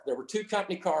There were two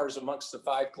company cars amongst the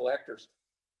five collectors.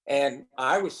 And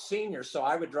I was senior, so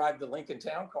I would drive the Lincoln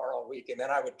Town car all week, and then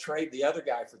I would trade the other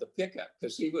guy for the pickup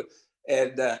because he would,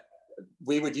 and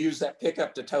we would use that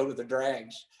pickup to tow to the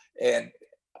drags. And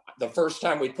the first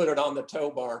time we put it on the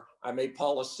tow bar, I made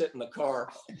Paula sit in the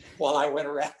car while I went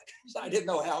around because I didn't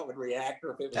know how it would react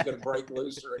or if it was going to break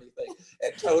loose or anything,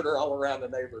 and towed her all around the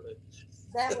neighborhood.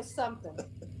 That was something.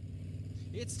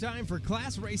 It's time for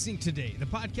Class Racing Today, the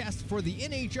podcast for the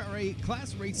NHRA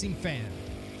class racing fan.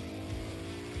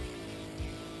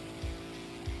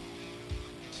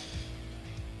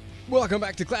 Welcome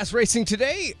back to Class Racing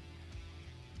Today.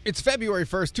 It's February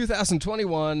 1st,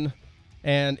 2021,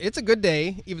 and it's a good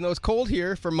day, even though it's cold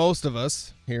here for most of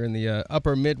us here in the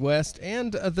upper Midwest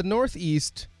and the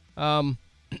Northeast.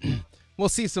 We'll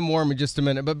see some warm in just a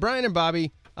minute. But Brian and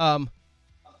Bobby,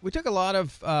 we took a lot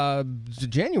of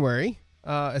January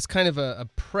as kind of a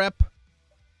prep,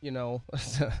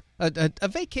 a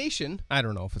vacation. I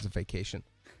don't know if it's a vacation.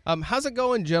 How's it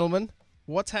going, gentlemen?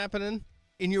 What's happening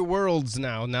in your worlds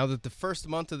now that the first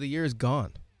month of the year is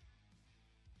gone?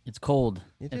 It's cold.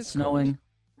 It's snowing.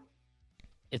 Cold.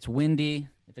 It's windy.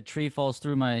 If a tree falls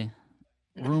through my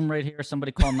room right here,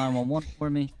 somebody call 911 for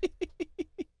me.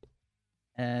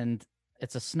 And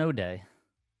it's a snow day.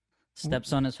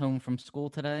 Stepson is home from school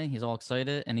today. He's all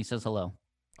excited, and he says hello.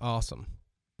 Awesome.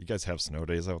 You guys have snow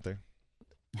days out there?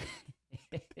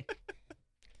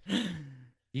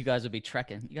 You guys would be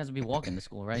trekking. You guys would be walking to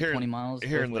school, right? Here, 20 miles.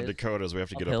 Here in the Dakotas, we have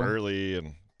to get uphill. up early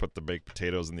and put the baked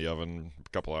potatoes in the oven a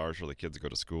couple hours for the kids to go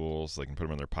to school so they can put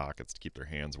them in their pockets to keep their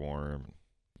hands warm.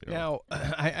 Now,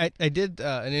 I did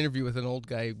an interview with an old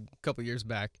guy a couple years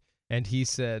back, and he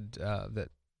said that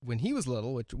when he was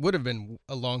little, which would have been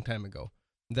a long time ago,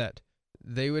 that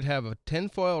they would have a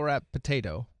tinfoil wrapped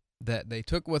potato that they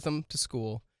took with them to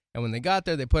school, and when they got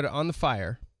there, they put it on the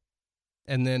fire,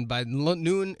 and then by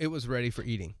noon, it was ready for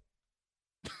eating.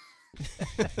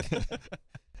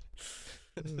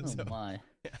 Oh, my.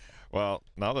 Well,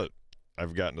 now that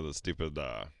I've gotten to the stupid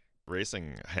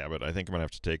racing habit, I think I'm going to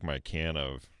have to take my can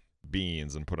of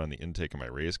beans and put on the intake of my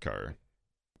race car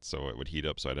so it would heat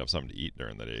up so I'd have something to eat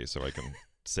during the day so I can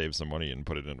save some money and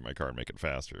put it into my car and make it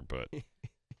faster. But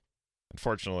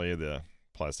unfortunately, the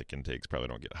plastic intakes probably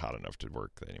don't get hot enough to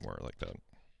work anymore like that.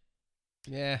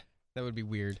 Yeah, that would be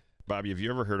weird. Bobby, have you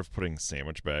ever heard of putting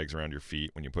sandwich bags around your feet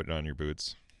when you put it on your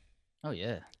boots? Oh,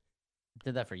 yeah.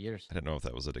 Did that for years. I didn't know if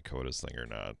that was a Dakota's thing or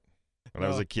not. When I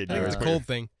was a kid, I think it's a cold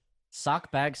thing.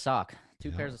 Sock, bag, sock.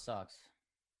 Two pairs of socks.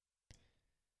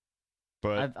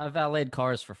 But I've valeted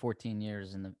cars for 14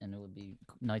 years, and it would be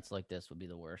nights like this would be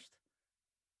the worst.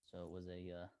 So it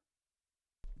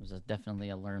was definitely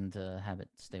a learned habit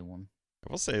to stay warm.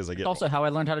 I will say, as I get It's also how I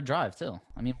learned how to drive too.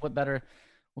 I mean, what better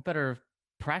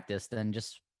practice than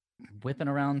just whipping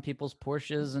around people's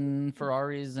Porsches and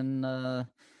Ferraris and the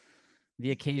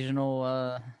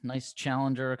occasional nice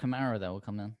Challenger or Camaro that will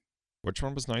come in. Which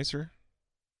one was nicer?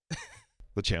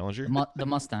 The Challenger? The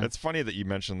Mustang. It's funny that you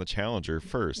mentioned the Challenger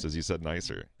first, as you said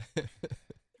nicer.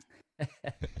 The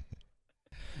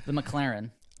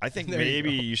McLaren. I think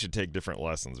maybe you should take different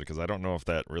lessons because I don't know if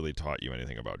that really taught you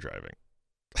anything about driving.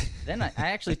 Then I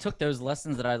actually took those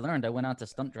lessons that I learned. I went out to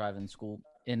stunt driving school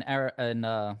in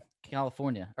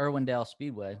California, Irwindale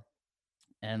Speedway,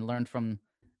 and learned from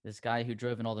this guy who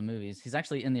drove in all the movies. He's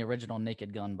actually in the original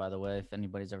Naked Gun, by the way. If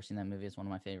anybody's ever seen that movie, it's one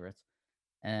of my favorites.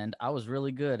 And I was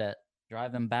really good at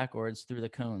driving backwards through the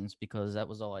cones because that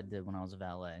was all I did when I was a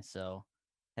valet. So,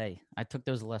 hey, I took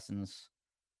those lessons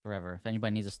forever. If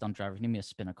anybody needs a stunt driver, if you need me to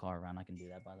spin a car around, I can do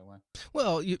that, by the way.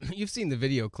 Well, you've seen the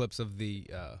video clips of the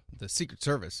Secret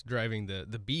Service driving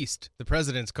the Beast, the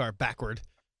president's car, backward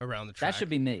around the track. That should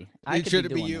be me. Should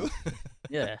it be you?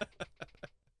 Yeah.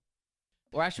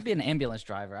 Or I should be an ambulance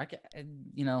driver.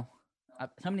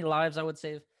 How many lives I would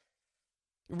save?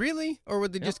 Really? Or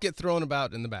would they just get thrown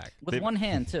about in the back? With one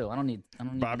hand too. I don't need.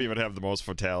 Bobby would have the most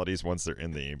fatalities once they're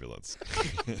in the ambulance.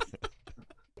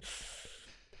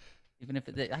 Even if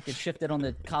I could shift it on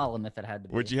the column if it had to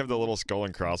be. Would you have the little skull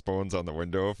and crossbones on the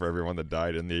window for everyone that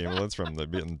died in the ambulance from the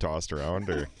being tossed around?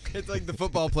 Or it's like the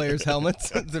football players' helmets.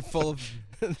 They're full of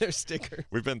their stickers.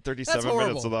 We've been 37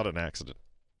 minutes without an accident.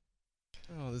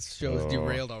 Oh, this show is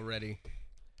derailed already.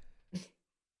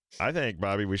 I think,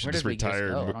 Bobby, we should just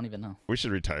retire. I don't even know. We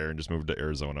should retire and just move to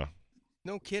Arizona.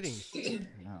 No kidding.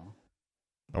 No.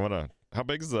 How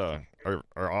big is our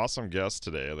awesome guest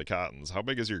today, the Cottons? How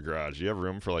big is your garage? Do you have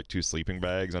room for like 2 sleeping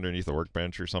bags underneath the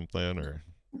workbench or something? Or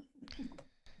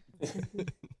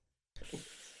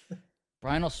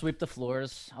Brian will sweep the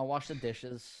floors. I'll wash the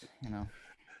dishes.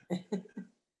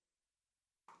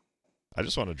 I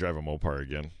just want to drive a Mopar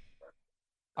again.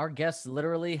 Our guests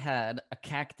literally had a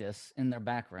cactus in their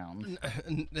background.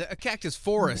 A cactus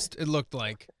forest, it looked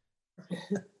like.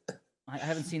 I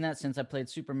haven't seen that since I played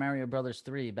Super Mario Brothers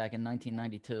 3 back in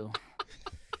 1992.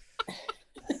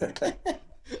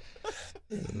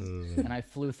 And I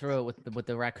flew through it with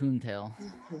the raccoon tail.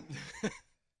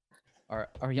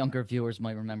 Our younger viewers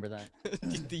might remember that.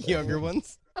 The younger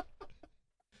ones.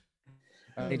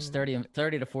 Age 30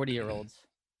 to 40-year-olds.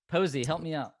 Posey, help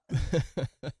me out.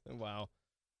 Wow.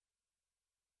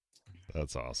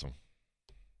 That's awesome.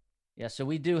 Yeah, so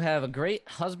we do have a great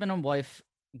husband and wife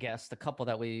guest, a couple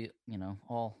that we,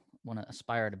 all want to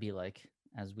aspire to be like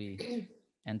as we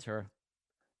enter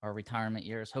our retirement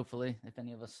years, hopefully, if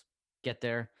any of us get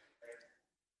there.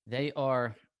 They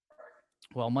are,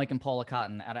 Mike and Paula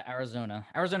Cotton out of Arizona.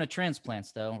 Arizona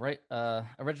transplants, though, right?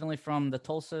 Originally from the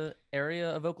Tulsa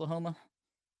area of Oklahoma?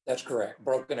 That's correct.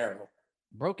 Broken Arrow.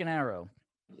 Broken Arrow.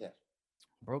 Yes.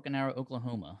 Broken Arrow,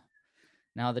 Oklahoma.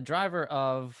 Now, the driver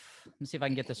of, let me see if I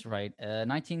can get this right,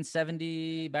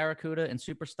 1970 Barracuda and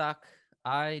Super Stock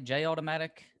IJ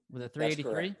automatic with a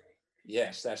 383.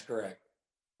 Yes, that's correct.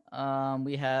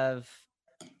 We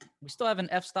still have an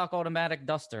F-Stock automatic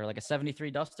Duster, like a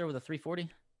 73 Duster with a 340.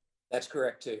 That's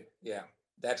correct too. Yeah,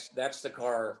 that's the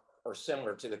car, or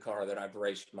similar to the car that I've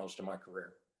raced most of my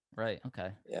career. Right.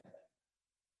 Okay. Yeah.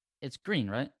 It's green,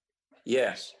 right?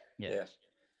 Yes. Yeah. Yes.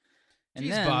 And Jeez,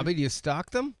 then Bobby, do you stock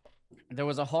them? there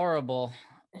was a horrible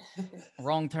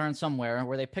wrong turn somewhere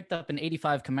where they picked up an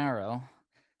 85 Camaro.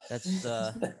 That's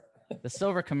the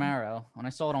silver Camaro. When I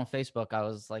saw it on Facebook, I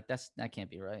was like, that can't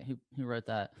be right. Who wrote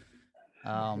that?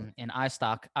 In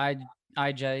iStock,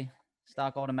 IJ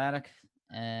stock automatic,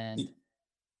 and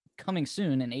coming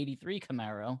soon an 83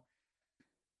 Camaro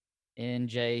in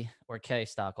J or K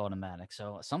stock automatic.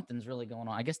 So something's really going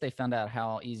on. I guess they found out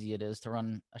how easy it is to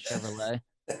run a Chevrolet.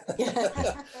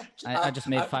 I just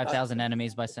made 5,000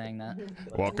 enemies by saying that.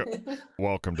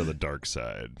 Welcome to the dark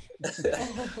side.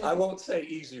 I won't say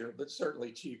easier, but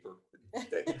certainly cheaper.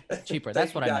 Cheaper.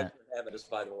 That's what I meant. Thank you guys for having us,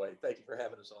 by the way. Thank you for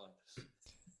having us on.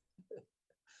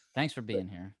 Thanks for being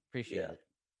here. Appreciate it.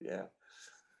 Yeah.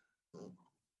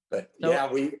 But So- yeah,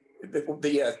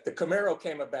 the Camaro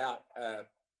came about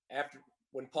after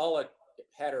when Paula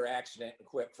had her accident and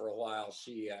quit for a while.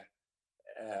 She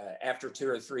after 2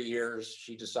 or 3 years,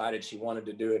 she decided she wanted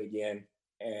to do it again,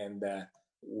 and a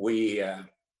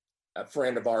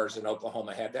friend of ours in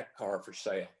Oklahoma had that car for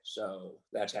sale, so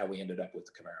that's how we ended up with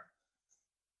the Camaro.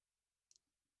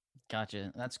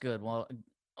 Gotcha. That's good. Well,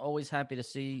 always happy to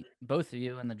see both of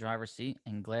you in the driver's seat,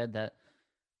 and glad that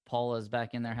Paula is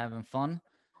back in there having fun.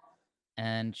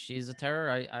 And she's a terror.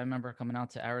 I remember coming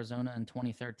out to Arizona in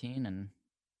 2013 and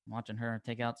watching her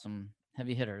take out some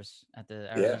heavy hitters at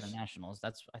the Arizona Yes. Nationals.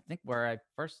 That's, I think, where I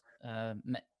first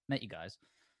met you guys.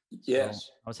 Yes.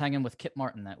 So I was hanging with Kip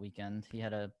Martin that weekend. He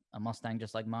had a Mustang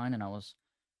just like mine, and I was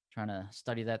trying to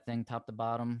study that thing top to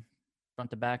bottom,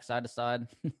 front to back, side to side.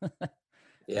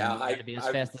 Yeah, I had to be as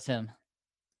fast as him.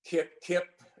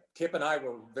 Kip and I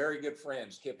were very good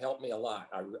friends. Kip helped me a lot.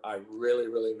 I really,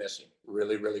 really miss him.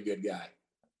 Really, really good guy.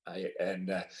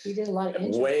 He did a lot of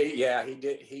engine. He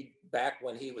did. Back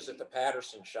when he was at the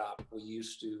Patterson shop, we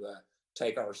used to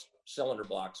take our cylinder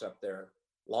blocks up there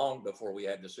long before we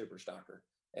had the Super Stocker.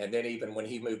 And then even when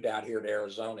he moved out here to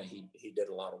Arizona, he did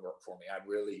a lot of work for me. I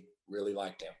really, really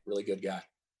liked him. Really good guy.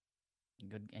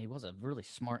 Good. He was a really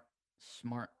smart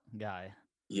guy.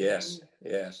 Yes.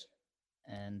 Yes.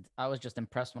 And I was just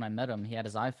impressed when I met him. He had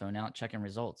his iPhone out checking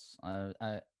results.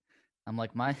 I'm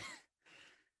like, my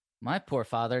poor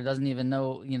father doesn't even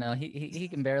know. He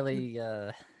can barely.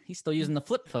 He's still using the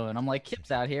flip phone. I'm like,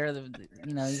 Kip's out here.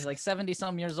 He's like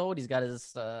 70-some years old. He's got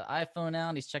his iPhone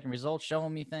out. He's checking results,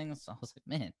 showing me things. So I was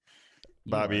like, man.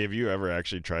 Bobby, have you ever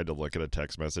actually tried to look at a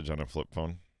text message on a flip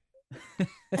phone?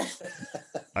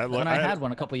 When I had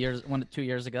one 2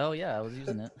 years ago, yeah, I was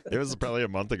using it. It was probably a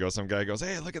month ago. Some guy goes,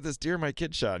 "Hey, look at this deer my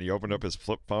kid shot." And he opened up his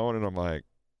flip phone, and I'm like,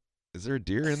 "Is there a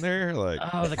deer in there?" Like,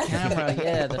 oh, the camera,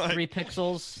 yeah, the like, 3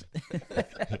 pixels.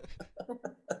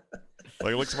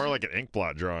 Like, it looks more like an ink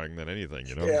blot drawing than anything,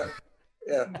 you know?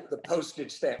 Yeah. The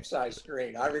postage stamp size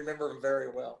screen. I remember him very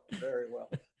well. Very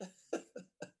well.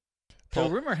 So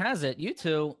rumor has it you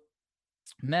two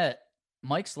met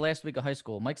Mike's last week of high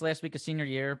school. Mike's last week of senior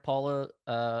year, Paula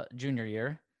junior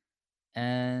year.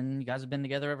 And you guys have been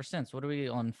together ever since. What are we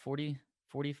on, 40,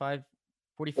 45,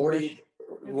 44? 40.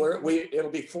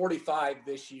 It'll be 45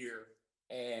 this year,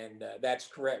 and that's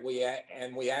correct. We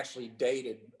actually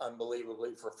dated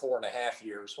unbelievably for 4.5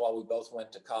 years while we both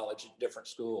went to college at different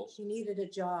schools. He needed a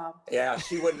job. Yeah,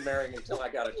 she wouldn't marry me until I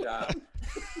got a job.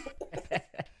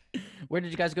 Where did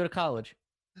you guys go to college?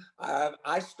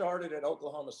 I started at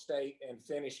Oklahoma State and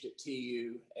finished at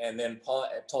TU, and then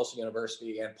at Tulsa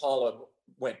University, and Paula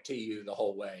went TU the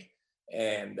whole way.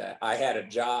 And I had a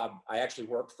job. I actually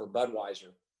worked for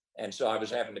Budweiser, and so I was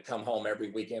having to come home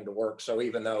every weekend to work. So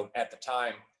even though at the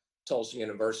time Tulsa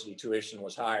University tuition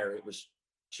was higher, it was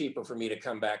cheaper for me to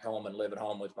come back home and live at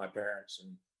home with my parents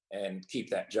and keep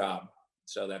that job.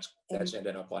 So that's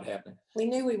ended up what happened. We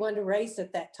knew we wanted to race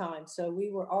at that time, so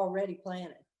we were already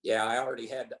planning. Yeah, I already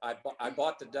had. I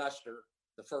bought the Duster,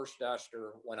 the first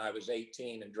Duster, when I was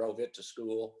 18, and drove it to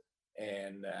school.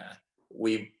 And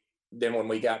then when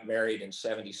we got married in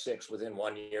 '76, within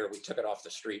 1 year, we took it off the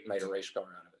street and made a race car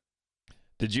out of it.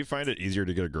 Did you find it easier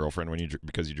to get a girlfriend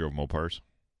because you drove Mopars?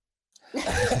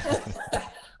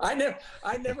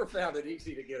 I never found it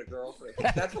easy to get a girlfriend.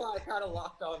 That's why I kind of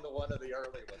locked on to one of the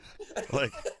early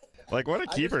ones. like what a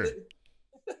keeper.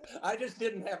 I just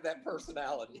didn't have that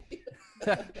personality.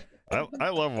 I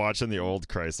love watching the old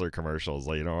Chrysler commercials,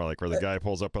 like where the guy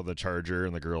pulls up on the Charger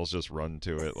and the girls just run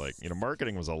to it.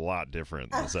 Marketing was a lot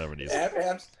different in the 70s.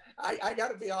 I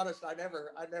got to be honest, I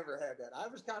never had that. I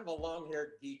was kind of a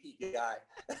long-haired, geeky guy.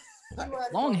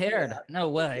 Long-haired? No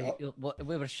way.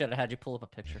 We should have had you pull up a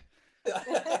picture.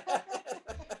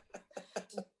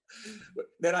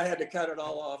 Then I had to cut it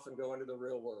all off and go into the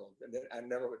real world, and then I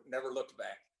never looked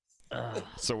back.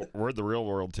 So where'd the real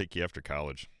world take you after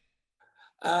college?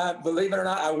 Believe it or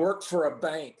not, I worked for a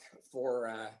bank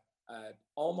for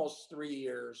almost 3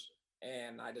 years,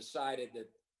 and I decided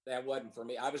that wasn't for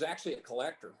me. I was actually a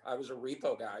collector. I was a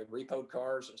repo guy, repoed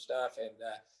cars and stuff, and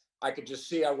I could just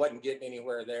see I wasn't getting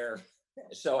anywhere there.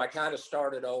 So I kind of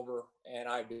started over, and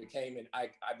I became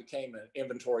an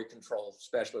inventory control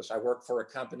specialist. I worked for a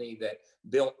company that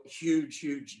built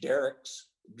huge derricks,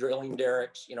 drilling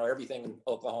derricks. Everything in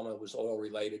Oklahoma was oil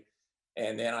related.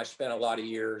 And then I spent a lot of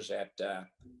years at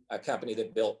a company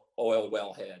that built oil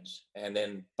wellheads, and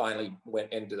then finally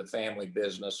went into the family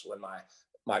business when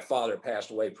my father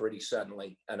passed away pretty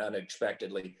suddenly and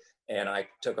unexpectedly, and I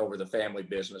took over the family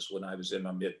business when I was in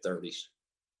my mid-30s.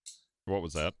 What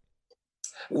was that?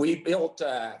 We built,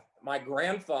 my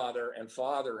grandfather and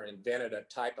father invented a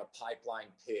type of pipeline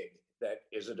pig that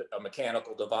is a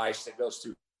mechanical device that goes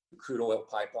through crude oil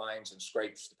pipelines and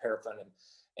scrapes the paraffin.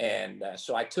 And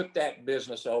so I took that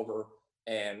business over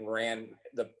and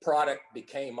the product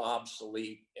became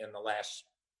obsolete in the last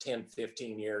 10,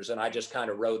 15 years. And I just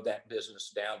kind of rode that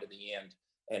business down to the end,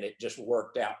 and it just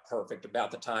worked out perfect.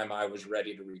 About the time I was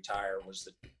ready to retire was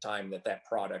the time that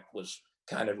product was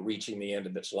kind of reaching the end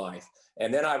of its life.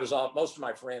 And then most of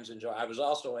my friends I was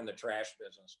also in the trash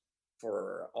business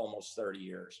for almost 30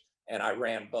 years. And I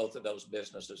ran both of those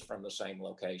businesses from the same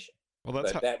location. Well,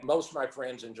 most of my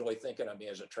friends enjoy thinking of me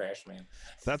as a trash man.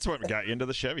 That's what got you into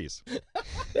the Chevys.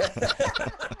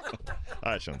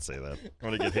 I shouldn't say that. I'm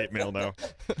going to get hate mail now.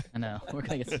 I know. We're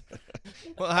going to get...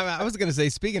 Well, I was going to say,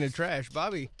 speaking of trash,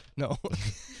 Bobby, no.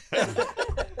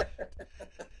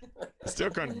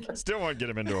 Still won't get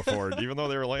him into a Ford, even though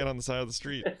they were laying on the side of the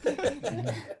street.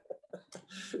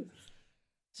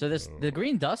 So the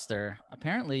green Duster,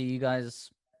 apparently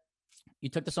you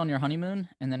took this on your honeymoon,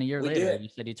 and then a year later, you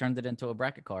said you turned it into a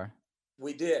bracket car.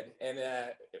 We did, and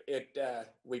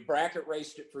we bracket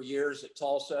raced it for years at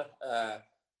Tulsa.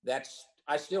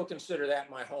 I still consider that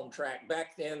my home track.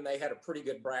 Back then, they had a pretty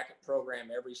good bracket program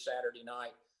every Saturday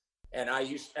night, and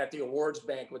at the awards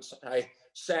banquets,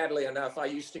 sadly enough, I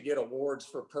used to get awards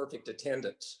for perfect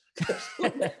attendance.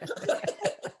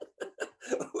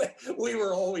 We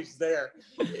were always there.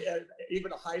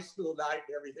 Even a high school night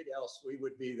and everything else, we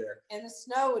would be there. And the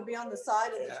snow would be on the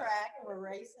side of the track, and we're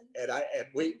racing. And I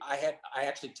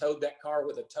actually towed that car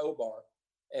with a tow bar,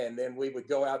 and then we would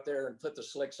go out there and put the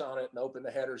slicks on it and open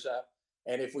the headers up.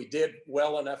 And if we did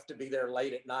well enough to be there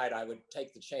late at night, I would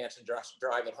take the chance and just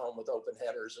drive it home with open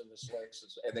headers and the slicks,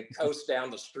 and then coast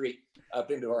down the street up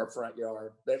into our front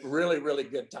yard. But really, really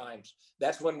good times.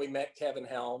 That's when we met Kevin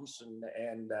Helms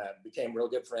and became real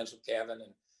good friends with Kevin.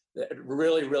 And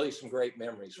really, really some great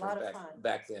memories from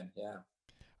back then. Yeah.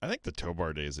 I think the tow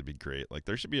bar days would be great. Like,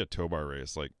 there should be a tow bar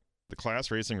race. Like, the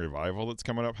class racing revival that's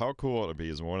coming up, how cool it would be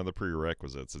is one of the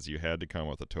prerequisites is you had to come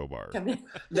with a tow bar.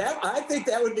 I think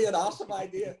that would be an awesome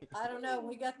idea. I don't know.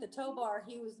 We got the tow bar.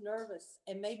 He was nervous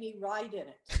and made me ride in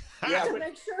it. Yeah, to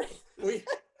make sure.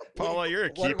 Paula, you're a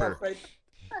keeper.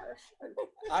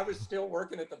 I was still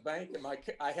working at the bank, and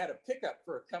I had a pickup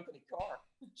for a company car,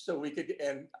 so we could,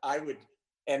 and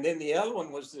then the other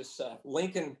one was this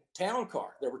Lincoln Town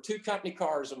Car. There were two company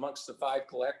cars amongst the 5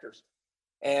 collectors.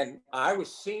 And I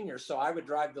was senior, so I would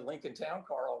drive the Lincoln Town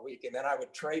Car all week, and then I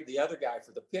would trade the other guy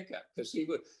for the pickup because he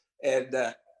would. And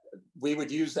we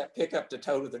would use that pickup to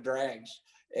tow to the drags.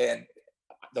 And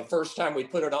the first time we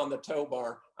put it on the tow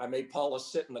bar, I made Paula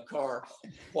sit in the car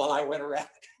while I went around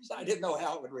because I didn't know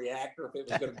how it would react or if it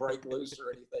was going to break loose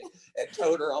or anything, and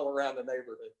towed her all around the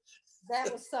neighborhood.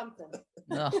 That was something.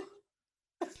 No.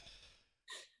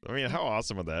 I mean, how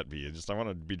awesome would that be? I want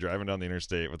to be driving down the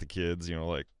interstate with the kids,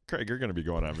 like, Craig, you're going to be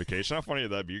going on vacation. How funny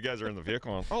would that be? You guys are in the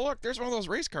vehicle and, oh, look, there's one of those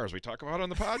race cars we talk about on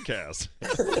the podcast.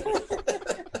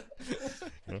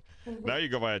 Now you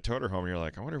go by a toter home and you're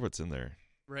like, I wonder what's in there.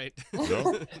 Right.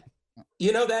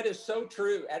 That is so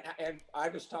true. And I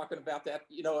was talking about that,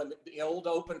 in the old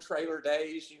open trailer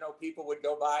days, people would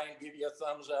go by and give you a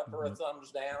thumbs up or a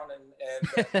thumbs down.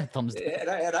 And Thumbs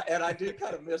down. And I do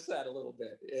kind of miss that a little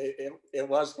bit. It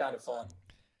was kind of fun.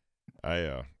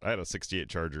 I had a 68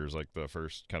 Chargers, like the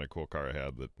first kind of cool car I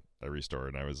had that I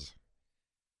restored. And I was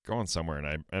going somewhere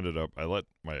and I let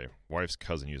my wife's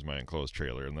cousin use my enclosed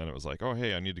trailer. And then it was like, oh,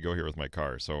 hey, I need to go here with my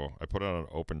car. So I put it on an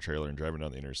open trailer and driving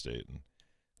down the interstate. And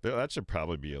that should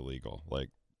probably be illegal. Like,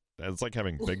 it's like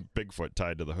having Bigfoot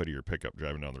tied to the hood of your pickup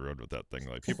driving down the road with that thing.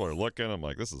 Like, people are looking. I'm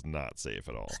like, this is not safe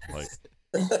at all. Like,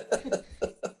 yeah.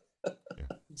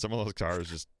 Some of those cars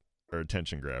just are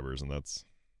attention grabbers, and that's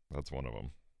one of them.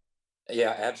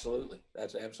 Yeah, absolutely.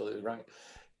 That's absolutely right.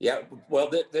 Yeah.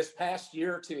 Well, this past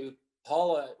year or two,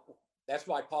 Paula, that's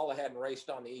why Paula hadn't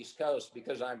raced on the East Coast,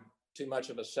 because I'm too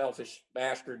much of a selfish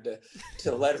bastard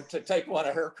to let her to take one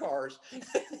of her cars.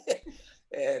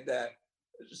 And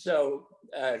so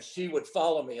she would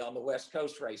follow me on the West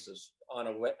Coast races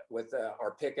with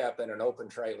our pickup and an open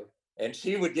trailer. And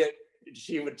she would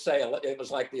say it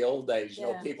was like the old days,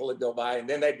 people would go by and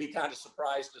then they'd be kind of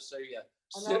surprised to see a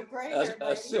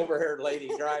silver-haired lady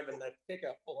driving that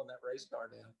pickup, pulling that race car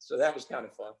down. So that was kind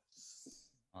of fun.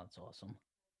 Oh, that's awesome.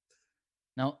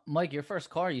 Now, Mike, your first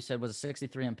car you said was a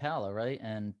 63 Impala, right?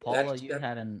 And Paula, you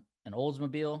had an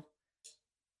Oldsmobile.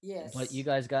 Yes. But you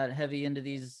guys got heavy into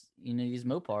these, these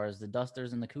Mopars, the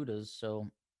Dusters and the Cudas.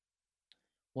 So,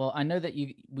 well, I know that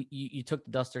you took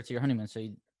the Duster to your honeymoon. So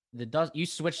you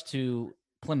switched to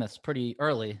Plymouths pretty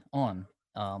early on.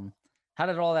 How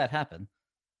did all that happen?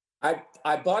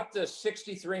 I bought the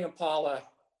 63 Impala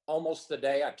almost the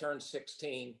day I turned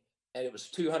 16, and it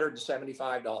was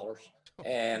 $275.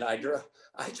 And I drove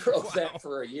that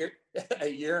for a year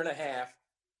and a half.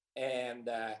 And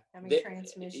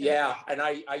transmission. Yeah, and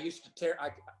I used to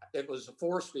it was a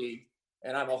 4-speed,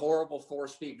 and I'm a horrible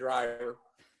 4-speed driver.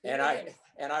 And I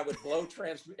would blow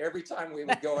every time we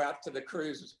would go out to the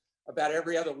cruises. About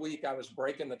every other week, I was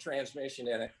breaking the transmission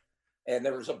in it. And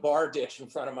there was a bar ditch in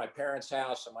front of my parents'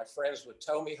 house, and my friends would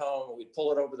tow me home, and we'd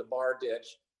pull it over the bar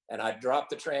ditch, and I'd drop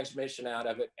the transmission out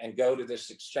of it and go to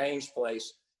this exchange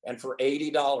place. And for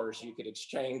 $80, you could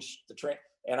exchange the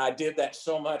and I did that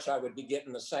so much, I would be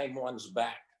getting the same ones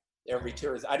back every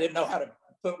tour. I didn't know how to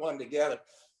put one together.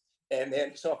 And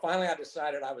then, so finally I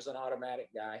decided I was an automatic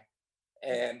guy,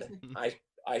 and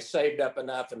I saved up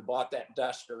enough and bought that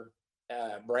Duster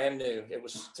brand new. It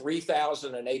was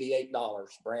 $3,088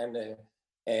 brand new.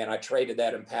 And I traded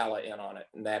that Impala in on it.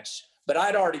 But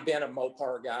I'd already been a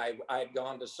Mopar guy. I had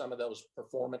gone to some of those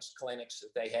performance clinics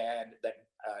that they had, that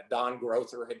Don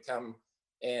Grother had come,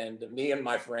 and me and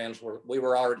my friends we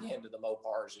were already into the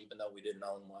Mopars, even though we didn't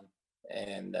own one.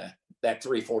 And that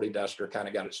 340 Duster kind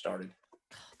of got it started.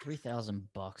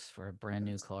 $3,000 for a brand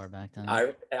new car back then.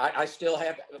 I still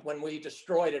have, when we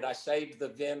destroyed it, I saved the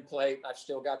VIN plate. I've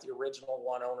still got the original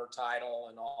one owner title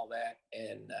and all that.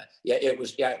 And it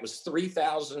was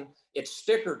 $3,000. It's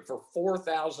stickered for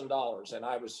 $4,000. And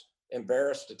I was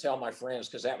embarrassed to tell my friends,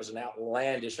 because that was an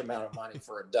outlandish amount of money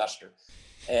for a Duster.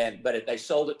 But they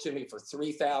sold it to me for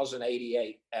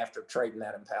 $3,088 after trading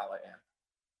that Impala in.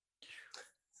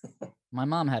 My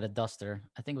mom had a Duster.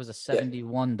 I think it was a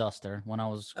 71 Duster when I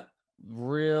was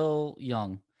real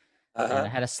young. And it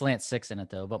had a slant 6 in it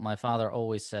though. But my father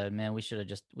always said, man, we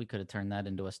could have turned that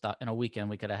into a stock in a weekend.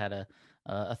 We could have had a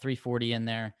 340 in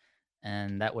there,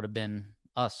 and that would have been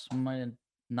us. We might have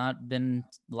not been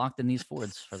locked in these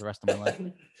Fords for the rest of my life.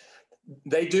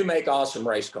 They do make awesome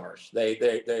race cars. They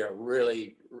are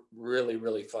really, really,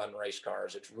 really fun race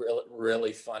cars. It's really,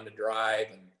 really fun to drive,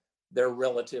 and they're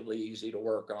relatively easy to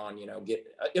work on, get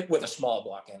with a small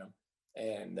block in them.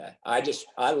 And I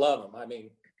love them. I mean,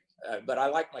 but I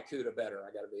like my Cuda better.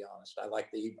 I got to be honest. I like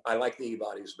the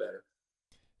E-bodies better.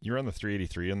 You run the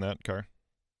 383 in that car?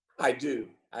 I do.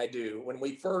 When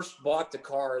we first bought the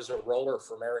car as a roller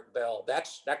from Eric Bell,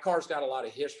 that car's got a lot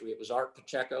of history. It was Art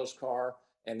Pacheco's car,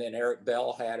 and then Eric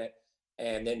Bell had it,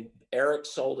 and then Eric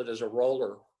sold it as a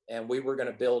roller, and we were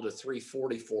going to build a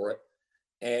 340 for it.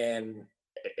 And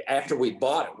after we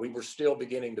bought it, we were still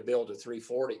beginning to build a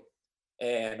 340.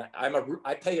 And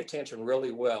I pay attention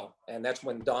really well. And that's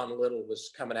when Don Little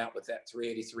was coming out with that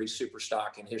 383 Super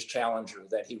Stock and his Challenger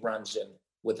that he runs in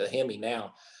with a Hemi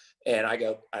now. And I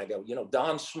go,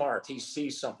 Don's smart. He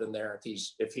sees something there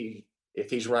if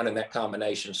he's running that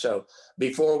combination. So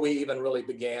before we even really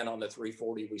began on the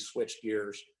 340, we switched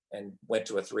gears and went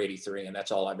to a 383, and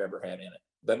that's all I've ever had in it.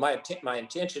 But my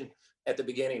intention at the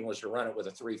beginning was to run it with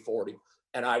a 340,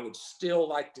 and I would still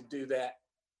like to do that,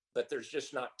 but there's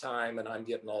just not time, and I'm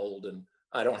getting old, and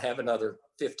I don't have another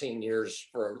 15 years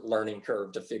for a learning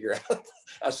curve to figure out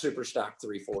a super stock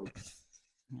 340.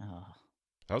 Oh.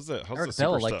 How's the Eric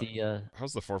super Bell stock? like the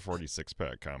How's the 446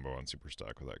 pack combo on super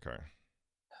stock with that car?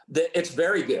 It's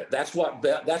very good. That's what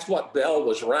Bell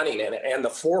was running in it, and the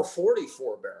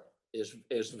 444 barrel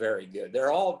is very good.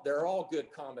 They're all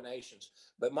good combinations.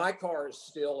 But my car is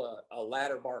still a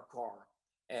ladder bar car,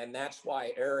 and that's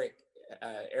why Eric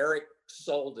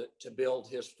sold it to build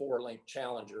his 4-link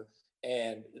Challenger,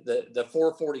 and the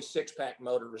 446 pack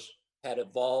motors had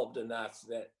evolved enough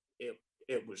that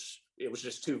it was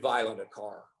just too violent a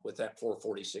car with that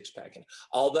 446 pack. And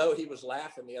although he was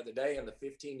laughing the other day, in the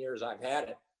 15 years I've had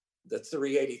it, the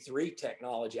 383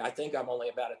 technology, I think I'm only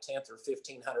about a 10th or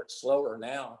 1500 slower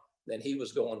now than he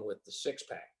was going with the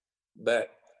 6-pack.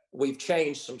 But we've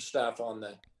changed some stuff on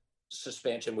the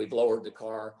suspension. We've lowered the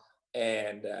car,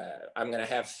 and I'm going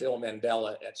to have Phil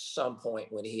Mandela at some point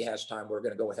when he has time. We're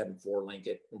going to go ahead and 4-link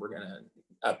it, and we're going to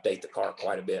update the car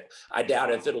quite a bit. I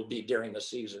doubt if it'll be during the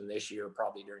season this year,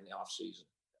 probably during the off season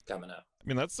coming up. I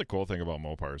mean, that's the cool thing about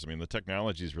Mopars. I mean, the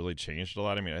technology's really changed a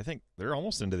lot. I mean, I think they're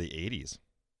almost into the 80s.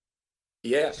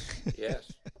 Yes.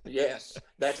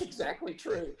 That's exactly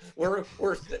true. We're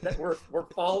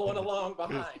following along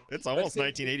behind. It's almost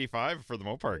 1985 for the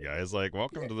Mopar guys. Like,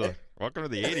 welcome to the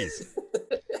 80s.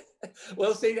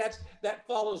 Well, see, that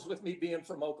follows with me being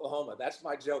from Oklahoma. That's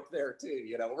my joke there too.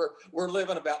 You know, we're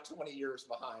living about 20 years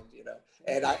behind. You know,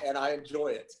 and I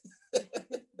enjoy it.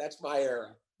 That's my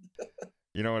era.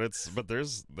 You know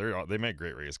what? They make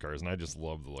great race cars, and I just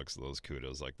love the looks of those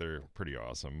Cudas. Like, they're pretty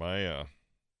awesome.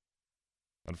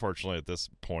 Unfortunately, at this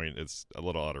point, it's a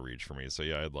little out of reach for me. So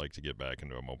yeah, I'd like to get back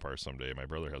into a Mopar someday. My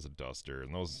brother has a Duster,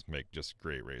 and those make just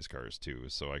great race cars too.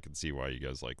 So I can see why you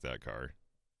guys like that car.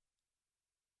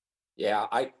 Yeah,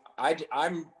 I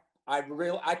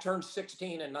turned 16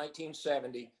 in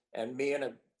 1970, and me and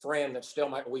a friend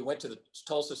we went to the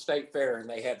Tulsa State Fair, and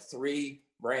they had 3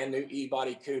 brand new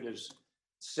E-body Cudas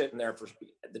sitting there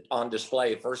on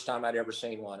display. First time I'd ever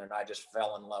seen one, and I just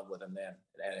fell in love with them then.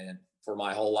 And for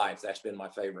my whole life, that's been my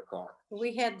favorite car.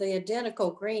 We had the identical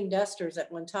green Dusters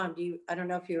at one time. I don't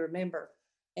know if you remember.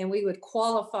 And we would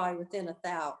qualify within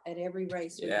 1,000 at every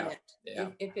race we went. Yeah.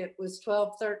 If it was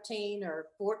 12, 13 or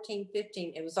 14,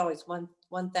 15, it was always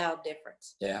 1,000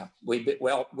 difference. Yeah.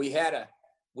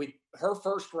 Her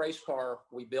first race car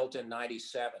we built in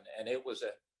 97, and it was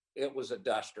a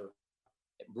Duster,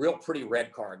 real pretty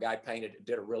red car. A guy painted it,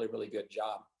 did a really, really good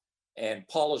job. And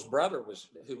Paula's brother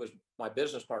who was my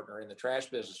business partner in the trash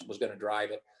business, was going to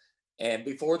drive it. And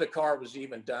before the car was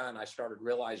even done, I started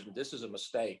realizing this is a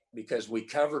mistake, because we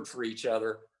covered for each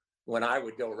other when I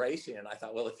would go racing. And I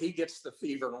thought, well, if he gets the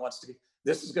fever and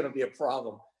this is going to be a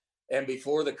problem. And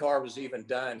before the car was even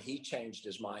done, he changed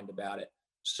his mind about it.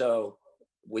 So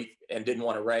and didn't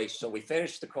want to race. So we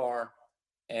finished the car,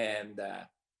 and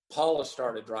Paula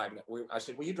started driving it. I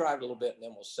said, will you drive it a little bit and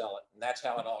then we'll sell it? And that's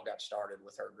how it all got started,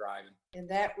 with her driving. And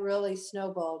that really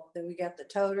snowballed. Then we got the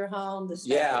toter home, the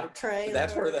trailer.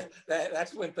 That's where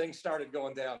that's when things started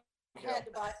going down. Had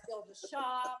to build a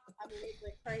shop. I mean, it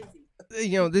went crazy.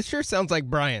 You know, this sure sounds like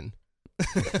Brian.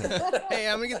 Hey,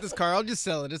 I'm gonna get this car. I'll just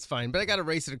sell it. It's fine, but I got to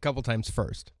race it a couple times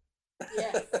first.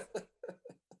 Yes.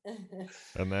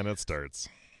 And then it starts.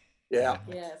 Yeah.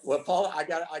 Yes. Well, Paula, I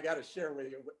got to share with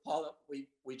you, Paula.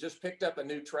 We just picked up a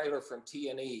new trailer from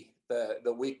T&E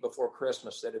the week before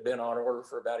Christmas that had been on order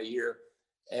for about a year,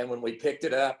 and when we picked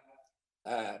it up,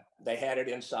 they had it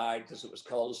inside because it was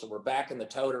cold. So we're backing the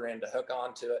toter in to hook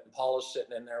onto it, and Paula's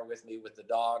sitting in there with me with the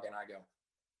dog, and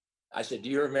I said, do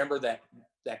you remember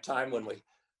that time when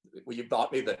you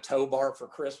bought me the tow bar for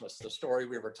Christmas? The story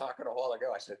we were talking a while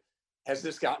ago. I said, has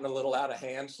this gotten a little out of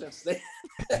hand since then?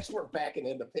 As we're backing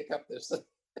in to pick up this thing.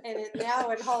 And now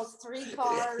it holds 3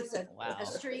 cars and Wow. a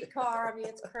street car. I mean,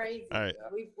 it's crazy. All right.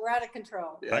 We're out of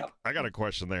control. Yeah. I got a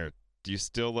question there. Do you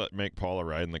still make Paula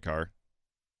ride in the car?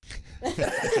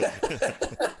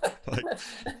 Like,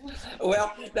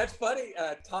 Well, that's funny.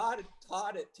 Todd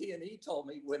at T&E told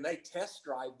me when they test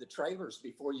drive the trailers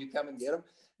before you come and get them,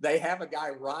 they have a guy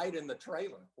ride in the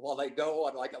trailer while they go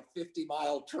on like a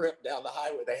 50-mile trip down the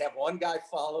highway. They have one guy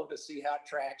follow to see how it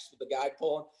tracks with the guy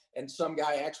pulling, and some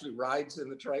guy actually rides in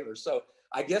the trailer. So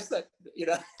I guess that,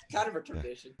 kind of a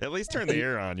tradition. at least turn the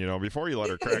air on, before you let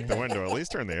her crack the window. At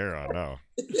least turn the air on now.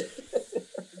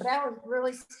 That was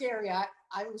really scary. I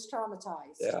was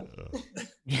traumatized.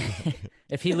 Yeah.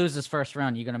 If he loses first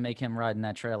round, you're gonna make him ride in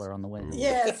that trailer on the way.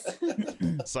 Yes.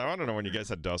 So I want to know, when you guys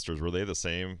had Dusters, were they the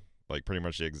same? Like pretty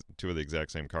much two of the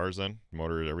exact same cars then?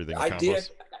 Motor, everything? I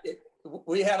combos? did.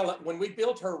 We had when we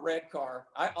built her red car.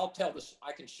 I'll tell this.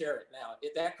 I can share it now.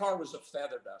 That car was a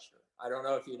feather duster. I don't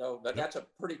know if you know, but that's a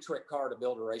pretty trick car to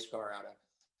build a race car out of.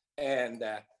 And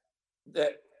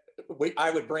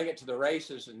I would bring it to the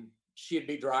races, and she'd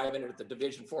be driving it at the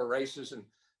Division 4 races, and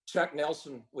Chuck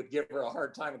Nelson would give her a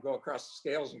hard time and go across the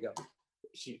scales and go.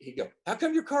 He'd go, "How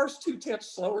come your car's 2/10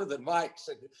 slower than Mike's?"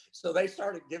 And so they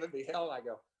started giving me hell. And I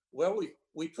go, "Well,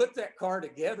 we put that car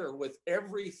together with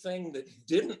everything that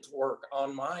didn't work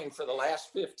on mine for the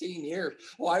last 15 years.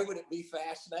 Why would it be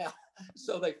fast now?"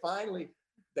 So they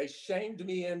shamed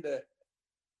me into,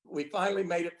 we finally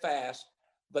made it fast,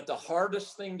 but the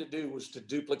hardest thing to do was to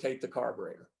duplicate the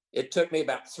carburetor. It took me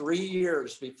about 3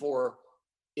 years before,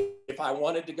 if I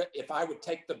would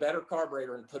take the better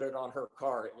carburetor and put it on her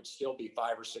car, it would still be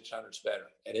 500 or 600 better.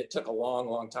 And it took a long,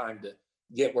 long time to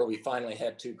get where we finally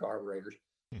had two carburetors.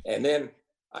 And then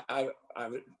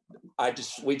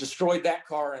we destroyed that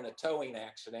car in a towing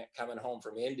accident coming home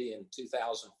from Indy in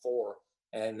 2004.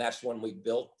 And that's when we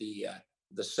built the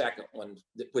second one,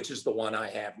 which is the one I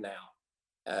have now,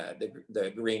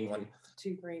 the green one.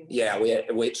 Two green. Yeah,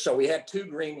 we had two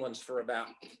green ones for about,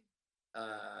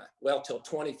 till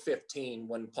 2015,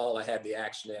 when Paula had the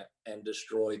accident and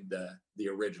destroyed the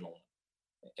original one.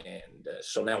 And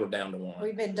so now we're down to one.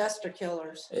 We've been duster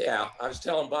killers. Yeah, I was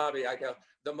telling Bobby, I go,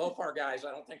 the Mopar guys,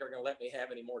 I don't think are going to let me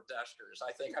have any more dusters.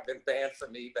 I think I've been banned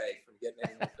from eBay from getting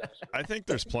any more dusters. I think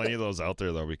there's plenty of those out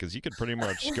there, though, because you could pretty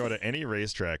much go to any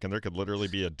racetrack and there could literally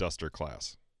be a duster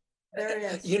class. There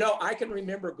is. I can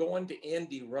remember going to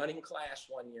Indy running class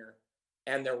one year,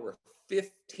 and there were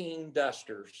 15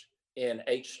 dusters in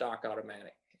H-stock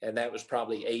automatic. And that was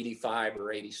probably 85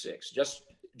 or 86, just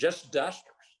dusters.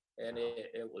 And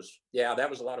it was, that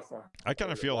was a lot of fun. I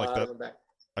kind of feel like that.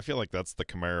 I feel like that's the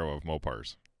Camaro of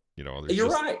Mopars. You're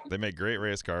right. They make great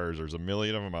race cars. There's a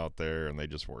million of them out there, and they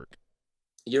just work.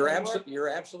 You're absolutely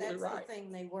right. That's the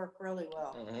thing. They work really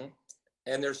well. Mm-hmm.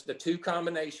 And there's the two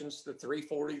combinations, the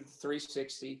 340, the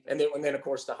 360, and then of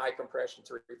course the high compression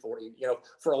 340.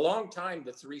 For a long time,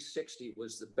 the 360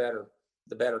 was the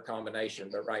better combination.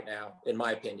 But right now, in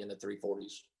my opinion, the 340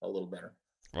 is a little better.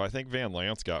 Well, I think Van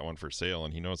Lance got one for sale,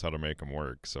 and he knows how to make them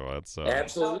work. So that's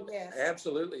absolutely, yes.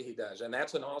 Absolutely, he does, and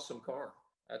that's an awesome car.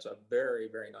 That's a very,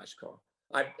 very nice car.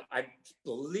 I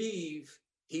believe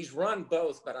he's run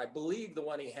both, but I believe the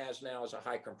one he has now is a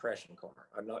high compression car.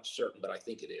 I'm not certain, but I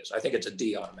think it is. I think it's a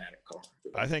D automatic car.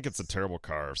 I think it's a terrible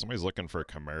car. If somebody's looking for a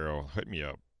Camaro, hit me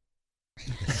up.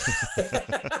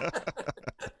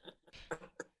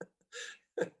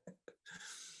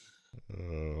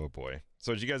 Oh boy!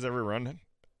 So did you guys ever run?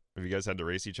 Have you guys had to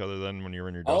race each other then when you were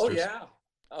in your dusters?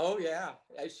 Oh yeah.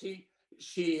 She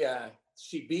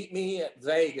beat me at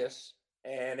Vegas,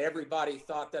 and everybody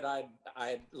thought that I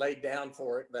laid down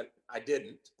for it, but I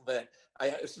didn't.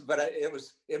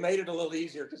 It made it a little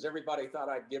easier because everybody thought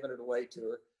I'd given it away to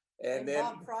her. And then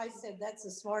Bob Price said, "That's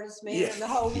the smartest man in the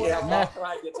whole world." Yeah, Bob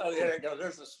Price gets on there and goes,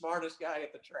 "There's the smartest guy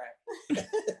at the track."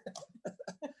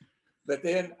 But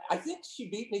then I think she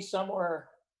beat me somewhere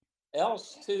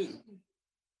else too.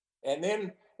 And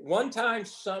then one time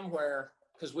somewhere,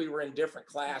 because we were in different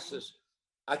classes,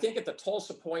 I think at the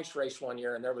Tulsa Points race one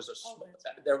year, and there was a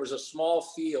small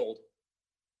field,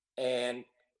 and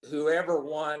whoever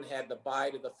won had the bye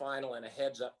to the final and a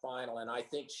heads-up final. And I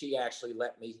think she actually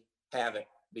let me have it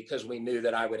because we knew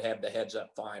that I would have the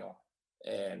heads-up final.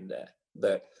 And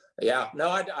I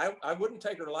wouldn't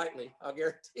take her lightly. I'll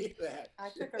guarantee you that. I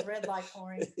took a red light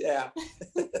for him. Yeah.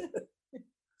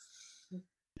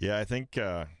 Yeah, I think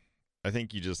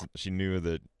she knew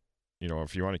that,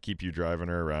 if you want to keep you driving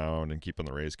her around and keeping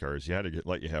the race cars, you had to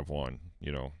let you have one,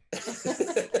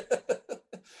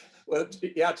 Well,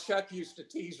 yeah, Chuck used to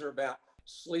tease her about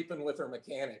sleeping with her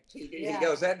mechanic. He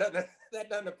goes, that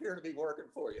doesn't appear to be working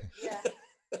for you. Yeah.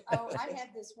 Oh, I had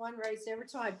this one race. Every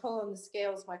time I pull on the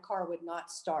scales, my car would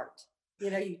not start.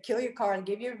 You kill your car and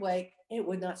give you a wake, it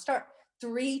would not start.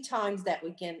 3 times that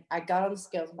weekend, I got on the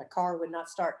scales, my car would not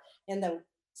start. And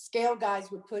scale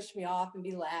guys would push me off and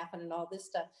be laughing and all this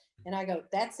stuff. And I go,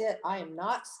 that's it. I am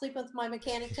not sleeping with my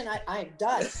mechanic tonight. I am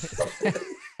done.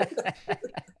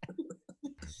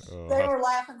 They were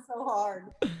laughing so hard.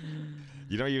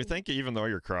 You know, you think even though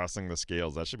you're crossing the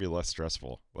scales, that should be less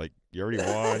stressful. Like, you already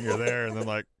won, you're there, and then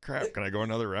like, crap, can I go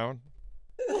another round?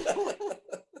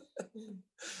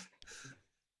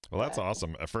 Well, that's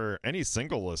awesome. For any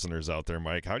single listeners out there,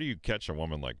 Mike, how do you catch a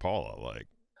woman like Paula? Like,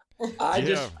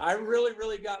 I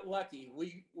really got lucky.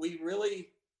 We really,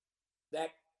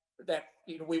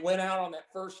 we went out on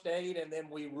that first date, and then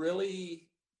we really,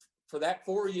 for that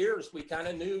 4 years, we kind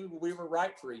of knew we were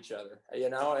right for each other,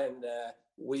 and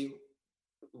we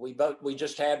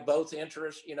just had both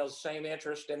interests, same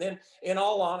interest. And then in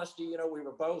all honesty, we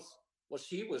were both,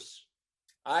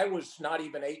 I was not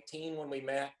even 18 when we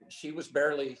met. She was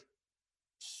barely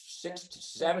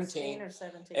 17 or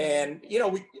 17. And,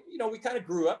 we kind of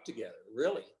grew up together,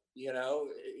 really,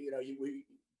 we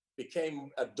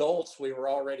became adults. We were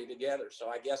already together. So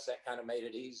I guess that kind of made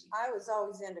it easy. I was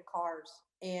always into cars.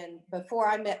 And before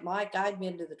I met Mike, I'd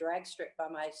been to the drag strip by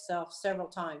myself several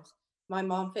times. My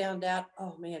mom found out,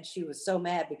 oh man, she was so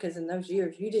mad because in those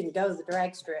years you didn't go to the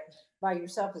drag strip by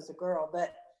yourself as a girl.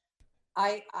 But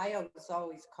I was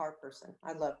always a car person.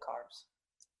 I love cars.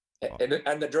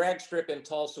 And the drag strip in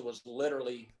Tulsa was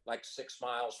literally like 6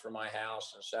 miles from my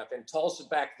house and stuff. And Tulsa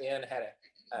back then had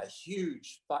a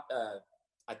huge,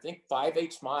 I think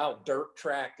 5/8 mile dirt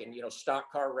track, and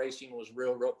stock car racing was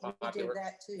real popular. We did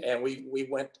that too. And we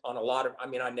went on a lot of. I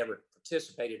mean, I never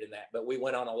participated in that, but we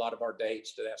went on a lot of our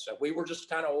dates to that stuff. We were just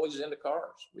kind of always into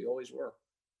cars. We always were.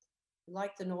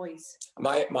 Like the noise.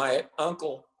 My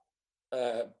uncle,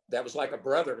 that was like a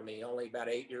brother to me, only about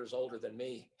 8 years older than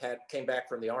me, came back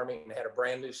from the Army and had a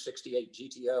brand new 68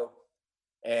 GTO.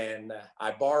 And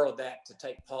I borrowed that to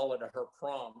take Paula to her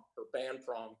prom, her band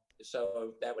prom.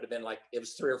 So that would have been it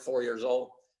was 3 or 4 years old.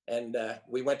 And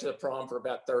we went to the prom for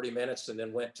about 30 minutes and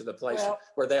then went to the place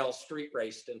where they all street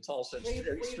raced in Tulsa. We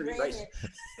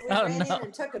ran in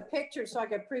and took a picture so I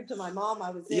could prove to my mom I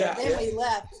was there. Then we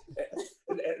left.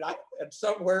 And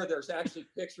somewhere there's actually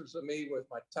pictures of me with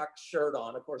my tucked shirt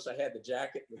on. Of course, I had the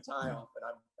jacket and the tie off, and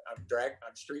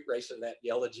I'm street racing that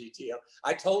yellow GTO.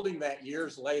 I told him that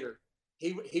years later.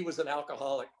 He was an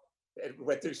alcoholic and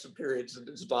went through some periods in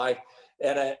his life.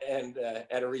 And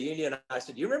at a reunion, I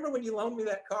said, "You remember when you loaned me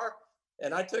that car?"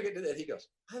 And I took it to that. He goes,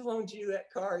 "I loaned you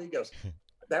that car." He goes,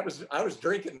 I was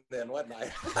drinking then, wasn't I?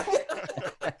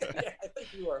 Yeah, I think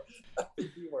you were.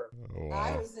 Oh, wow.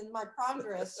 I was in my prom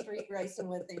dress street racing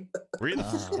with him.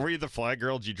 Were you the fly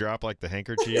girl? Did you drop like the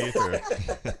handkerchief? Or?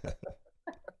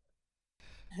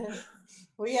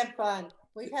 We had fun.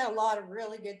 We've had a lot of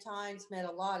really good times, met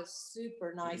a lot of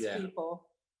super nice people.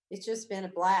 It's just been a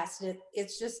blast.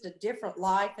 It's just a different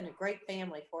life and a great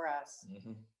family for us.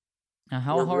 Mm-hmm.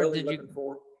 How hard did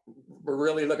you? We're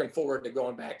really looking forward to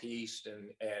going back east,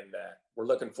 and we're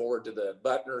looking forward to the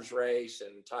Butner's race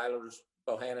and Tyler's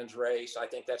Bohannon's race. I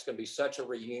think that's going to be such a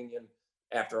reunion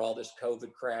after all this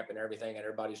COVID crap and everything, and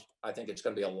I think it's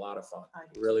going to be a lot of fun.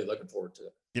 Really looking forward to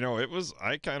it.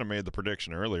 I kind of made the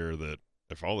prediction earlier that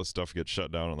if all this stuff gets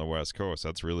shut down on the West Coast,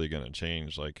 that's really going to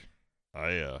change. Like,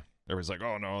 everybody's like,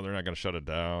 oh no, they're not going to shut it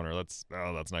down, or that's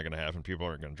not going to happen. People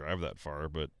aren't going to drive that far.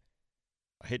 But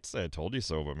I hate to say I told you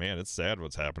so, but man, it's sad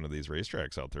what's happened to these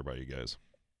racetracks out there by you guys.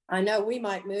 I know we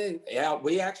might move. Yeah,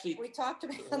 we talked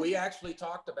about we actually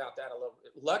talked about that a little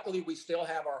bit. Luckily, we still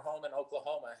have our home in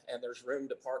Oklahoma, and there's room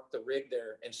to park the rig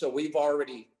there. And so we've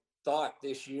already thought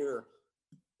this year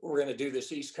we're going to do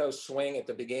this East Coast swing at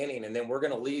the beginning, and then we're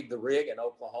going to leave the rig in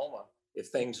Oklahoma if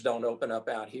things don't open up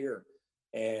out here,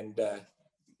 and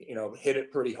hit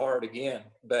it pretty hard again.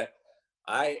 But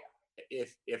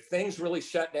if things really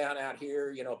shut down out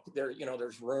here,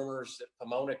 there's rumors that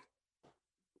Pomona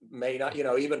may not,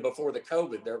 even before the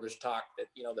COVID, there was talk that,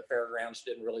 the fairgrounds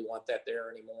didn't really want that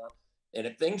there anymore. And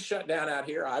if things shut down out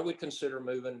here, I would consider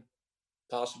moving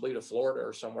possibly to Florida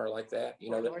or somewhere like that,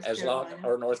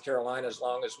 or North Carolina, as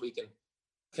long as we can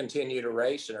continue to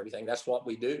race and everything. That's what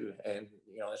we do. And,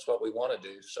 that's what we want to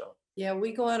do. So. Yeah,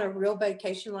 we go on a real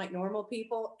vacation like normal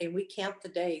people, and we count the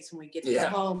days when we get to go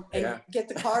home and get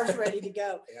the cars ready to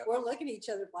go. Yeah. We're looking at each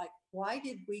other like, why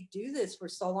did we do this for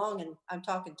so long? And I'm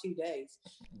talking 2 days,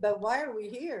 but why are we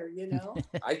here?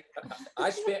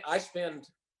 I spend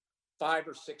 5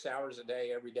 or 6 hours a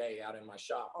day, every day out in my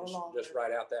shop, just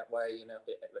right out that way,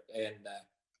 and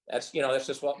that's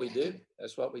just what we do.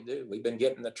 That's what we do. We've been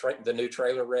getting the new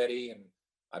trailer ready, and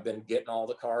I've been getting all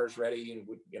the cars ready,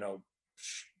 and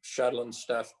shuttling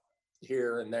stuff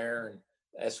here and there, and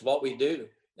that's what we do.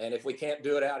 And if we can't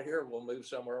do it out here, we'll move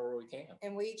somewhere where we can.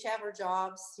 And we each have our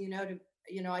jobs,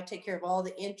 I take care of all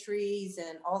the entries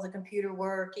and all the computer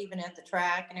work, even at the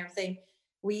track and everything.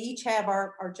 We each have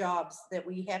our jobs that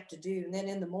we have to do. And then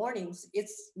in the mornings,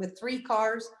 it's with 3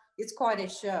 cars, it's quite a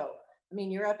show. I mean,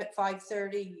 you're up at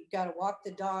 5:30, you got to walk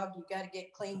the dog, you got to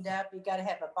get cleaned up, you got to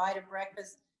have a bite of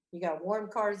breakfast, you got to warm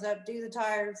cars up, do the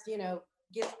tires, get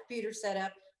the computer set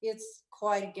up. It's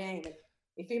quite a game. And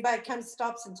if anybody comes,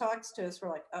 stops and talks to us, we're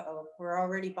like, uh-oh, we're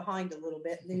already behind a little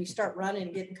bit. And then you start running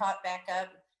and getting caught back up.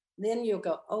 Then you'll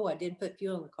go, oh, I did put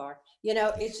fuel in the car.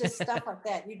 It's just stuff like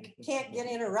that. You can't get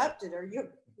interrupted or you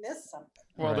miss something.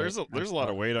 Well, right. There's a lot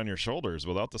of weight on your shoulders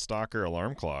without the stalker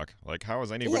alarm clock. Like, how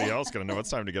is anybody else going to know it's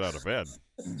time to get out of bed?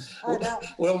 I know.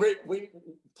 Well,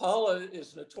 Paula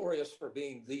is notorious for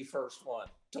being the first one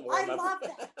to warm up. I love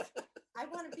that. I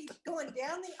want to be going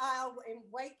down the aisle and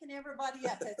waking everybody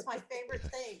up. That's my favorite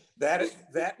thing. That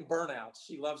and burnouts.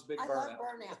 She loves big burnouts. I love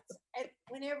burnouts. And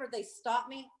whenever they stop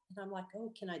me, and I'm like,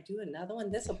 oh, can I do another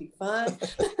one? This will be fun.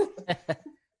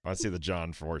 I see the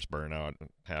John Force burnout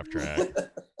half track.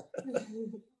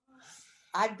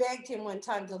 I begged him one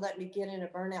time to let me get in a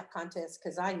burnout contest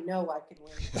because I know I could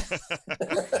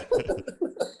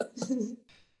win.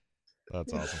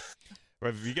 That's awesome.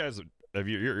 Well,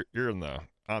 you're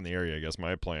on the area, I guess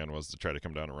my plan was to try to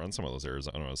come down and run some of those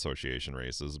Arizona Association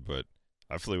races, but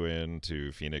I flew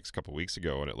into Phoenix a couple weeks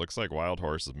ago, and it looks like Wild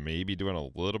Horse is maybe doing a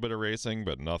little bit of racing,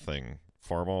 but nothing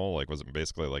formal. Like, was it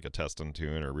basically like a test and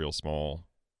tune or real small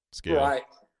scale? Right.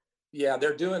 Yeah,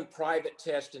 they're doing private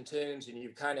test and tunes, and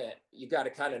you got to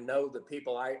kind of know the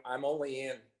people. I'm only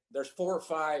in. There's 4 or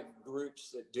 5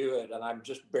 groups that do it, and I'm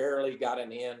just barely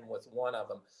gotten in with one of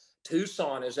them.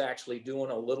 Tucson is actually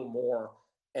doing a little more,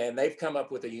 and they've come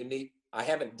up with a unique. I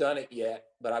haven't done it yet,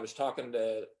 but I was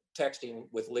texting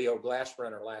with Leo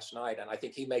Glassbrenner last night, and I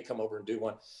think he may come over and do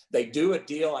one. They do a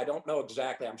deal. I don't know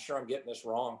exactly. I'm sure I'm getting this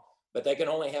wrong, but they can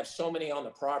only have so many on the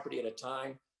property at a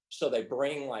time. So they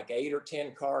bring like 8 or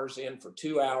 10 cars in for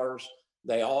 2 hours.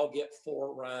 They all get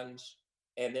 4 runs.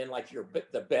 And then like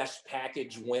the best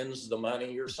package wins the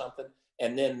money or something.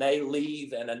 And then they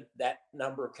leave and that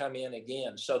number come in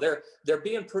again. So they're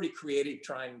being pretty creative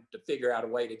trying to figure out a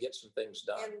way to get some things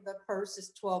done. And the purse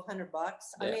is $1,200.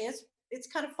 Yeah. I mean, it's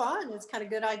kind of fun. It's kind of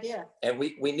a good idea. And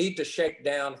we need to shake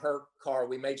down her car.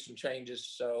 We made some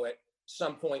changes. So at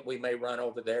some point we may run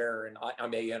over there, and I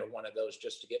may enter one of those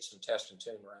just to get some test and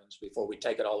tune runs before we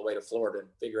take it all the way to Florida and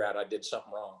figure out I did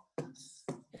something wrong.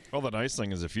 Well, the nice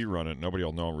thing is if you run it, nobody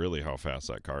will know really how fast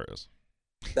that car is.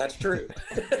 That's true.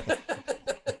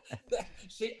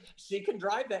 She can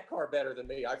drive that car better than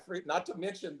me. Not to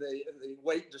mention the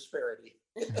weight disparity.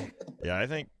 Yeah, I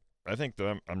think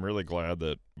that I'm really glad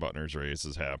that Butner's race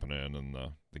is happening and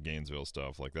the Gainesville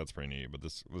stuff. Like, that's pretty neat. But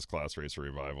this class race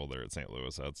revival there at St.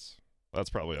 Louis, that's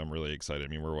probably, I'm really excited. I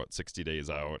mean, we're 60 days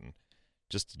out, and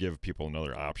just to give people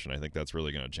another option, I think that's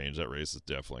really going to change. That race is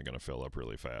definitely going to fill up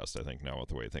really fast, I think, now with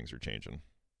the way things are changing.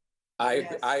 I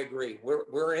agree.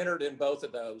 We're entered in both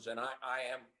of those, and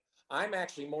I'm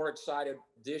actually more excited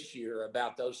this year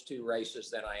about those 2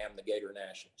 races than I am the Gator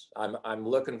Nationals. I'm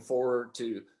looking forward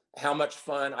to how much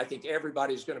fun. I think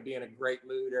everybody's going to be in a great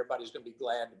mood. Everybody's going to be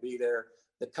glad to be there.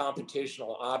 The competition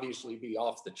will obviously be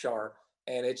off the chart,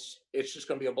 and it's just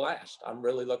going to be a blast. I'm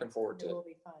really looking forward to it. It will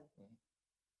be fun.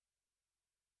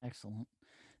 Excellent.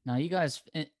 Now, you guys,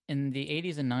 in the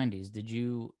 80s and 90s, did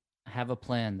you have a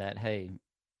plan that, hey,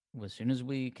 as soon as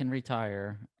we can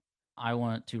retire, I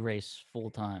want to race full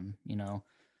time,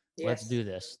 Let's do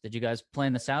this. Did you guys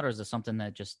plan this out, or is this something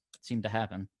that just seemed to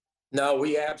happen? No,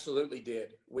 we absolutely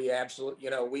did. We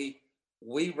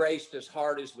raced as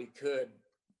hard as we could.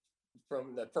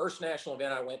 From the first national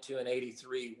event I went to in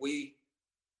 '83,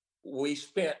 we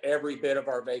spent every bit of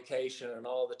our vacation and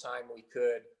all the time we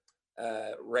could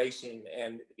racing.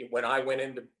 And when I went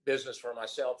into business for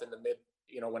myself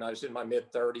when I was in my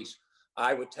mid-30s,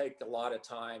 I would take a lot of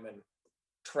time and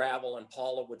travel, and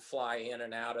Paula would fly in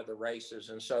and out of the races.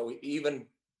 And so even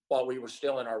while we were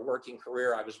still in our working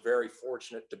career, I was very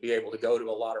fortunate to be able to go to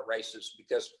a lot of races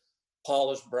because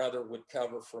Paula's brother would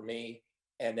cover for me,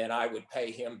 and then I would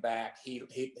pay him back. Him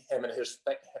and his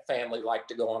family like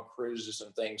to go on cruises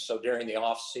and things. So during the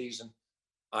off season,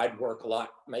 I'd work a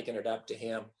lot making it up to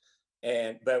him.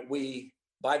 But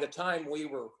by the time we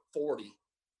were 40,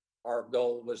 our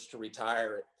goal was to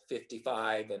retire at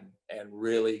 55 and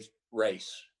really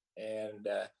race. And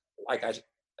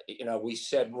we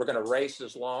said we're going to race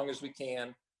as long as we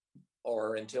can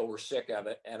or until we're sick of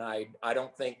it. And I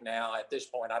don't think now at this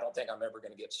point, I don't think I'm ever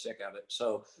going to get sick of it.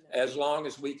 So as long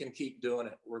as we can keep doing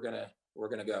it, we're going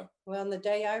to go. Well, on the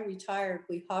day I retired,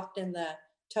 we hopped in the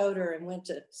toter and went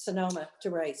to Sonoma to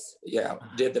race. Yeah,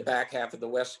 did the back half of the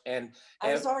West, I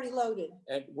was already loaded.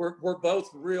 and we're both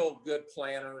real good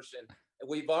planners, and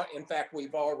in fact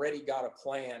we've already got a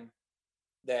plan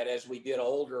that as we get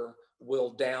older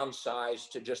we'll downsize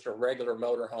to just a regular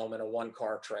motorhome and a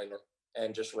 1-car trailer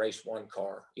and just race 1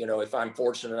 car. You know, if I'm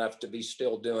fortunate enough to be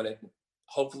still doing it,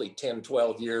 hopefully 10,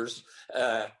 12 years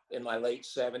in my late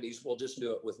 70s, we'll just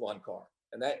do it with 1 car.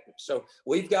 And so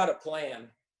we've got a plan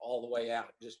all the way out,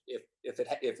 just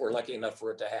if we're lucky enough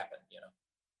for it to happen, you know.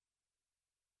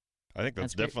 I think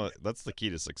that's definitely, that's the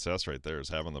key to success right there, is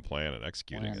having the plan and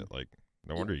executing it. Like,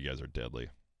 no wonder you guys are deadly.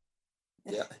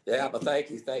 Yeah, but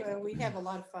thank you. Well, we have a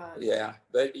lot of fun. Yeah,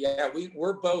 but yeah,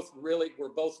 we're both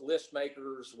list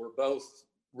makers. We're both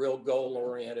real goal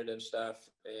oriented and stuff,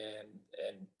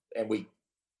 and we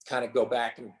kind of go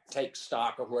back and take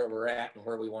stock of where we're at and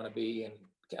where we want to be, and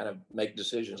kind of make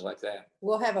decisions like that.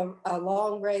 We'll have a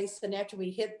long race, and after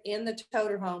we hit in the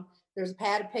toter home, there's a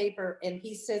pad of paper, and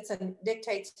he sits and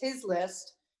dictates his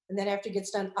list, and then after it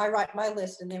gets done, I write my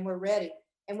list, and then we're ready.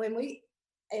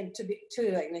 And to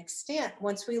an extent,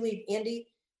 once we leave Indy,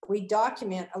 we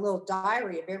document a little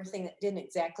diary of everything that didn't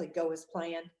exactly go as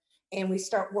planned, and we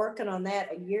start working on that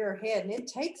a year ahead, and it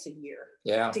takes a year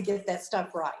to get that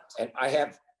stuff right. And I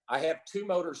have 2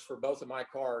 motors for both of my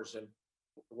cars, and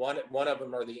one of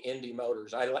them are the Indy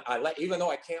motors. Even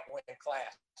though I can't win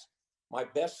class, my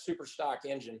best super stock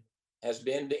engine has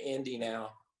been to Indy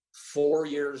now 4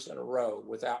 years in a row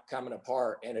without coming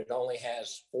apart, and it only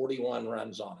has 41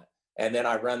 runs on it. And then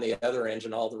I run the other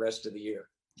engine all the rest of the year,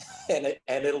 and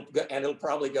it'll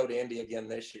probably go to Indy again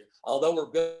this year. Although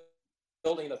we're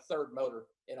building a 3rd motor,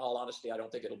 in all honesty, I don't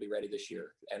think it'll be ready this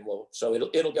year, and so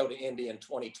it'll go to Indy in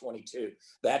 2022.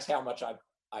 That's how much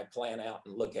I plan out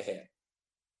and look ahead.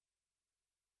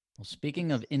 Well,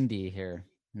 speaking of Indy here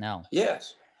now,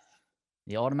 yes,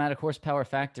 the automatic horsepower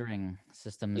factoring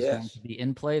system is going to be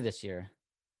in play this year.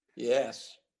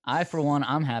 Yes, I, for one,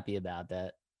 I'm happy about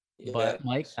that. But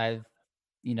Mike,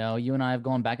 you and I have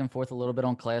gone back and forth a little bit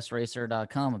on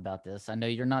classracer.com about this. I know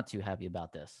you're not too happy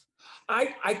about this.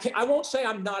 I won't say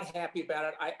I'm not happy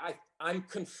about it. I'm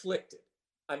conflicted.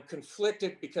 I'm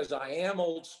conflicted because I am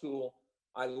old school.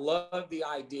 I love the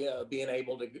idea of being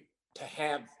able to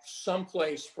have some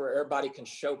place where everybody can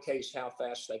showcase how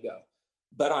fast they go.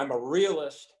 But I'm a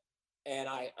realist, and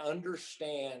I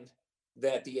understand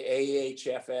that the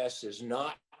AHFS is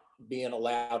not being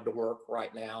allowed to work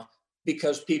right now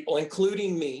because people,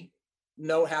 including me,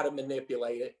 know how to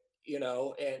manipulate it,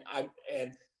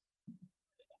 and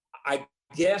I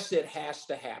guess it has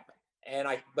to happen,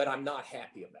 but I'm not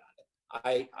happy about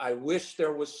it. I wish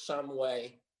there was some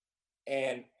way,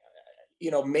 and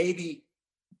maybe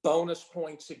bonus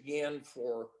points again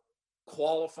for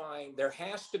qualifying. There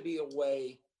has to be a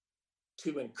way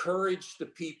to encourage the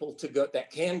people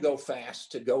that can go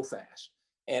fast to go fast,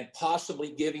 and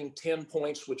possibly giving 10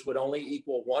 points, which would only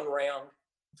equal 1 round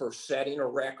for setting a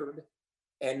record.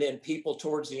 And then people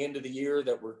towards the end of the year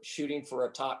that were shooting for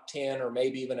a top 10 or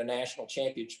maybe even a national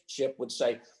championship would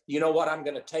say, you know what, I'm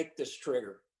going to take this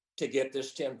trigger to get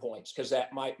this 10 points because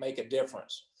that might make a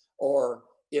difference. Or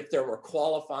if there were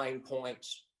qualifying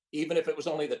points, even if it was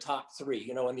only the top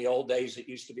 3, in the old days, it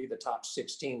used to be the top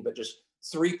 16, but just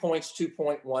 3 points, 2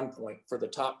 point, 1 point for the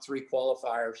top 3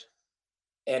 qualifiers.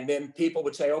 And then people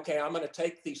would say, okay, I'm going to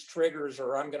take these triggers,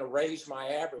 or I'm going to raise my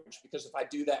average, because if I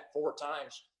do that 4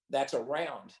 times, that's a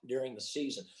round during the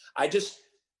season.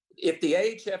 If the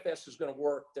AHFS is going to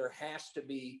work, there has to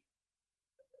be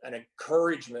an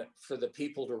encouragement for the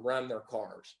people to run their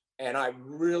cars. And I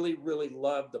really, really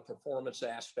love the performance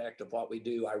aspect of what we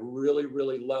do. I really,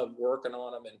 really love working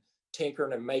on them and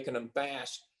tinkering and making them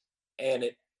fast. And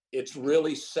it's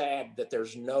really sad that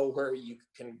there's nowhere you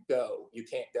can't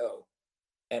go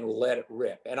and let it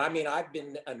rip. And I mean, I've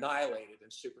been annihilated in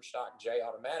Superstock J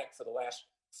Automatic for the last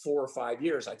 4 or 5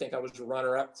 years. I think I was a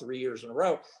runner-up 3 years in a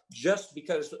row just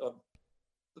because of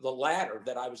the ladder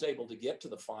that I was able to get to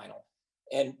the final.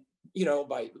 And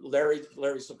by Larry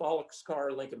Zabalik's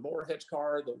car, Lincoln Moorhead's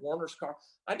car, the Warner's car,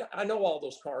 I know all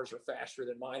those cars are faster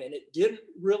than mine, and it didn't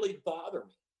really bother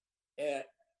me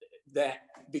that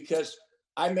because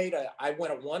I went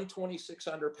a 126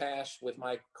 underpass with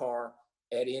my car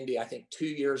at Indy, I think 2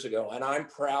 years ago, and I'm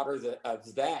prouder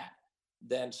of that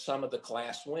than some of the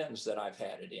class wins that I've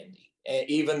had at Indy. And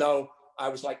even though I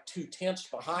was like 2/10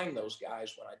 behind those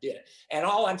guys when I did it. And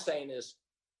all I'm saying is,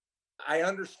 I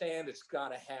understand it's got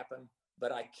to happen,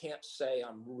 but I can't say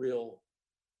I'm real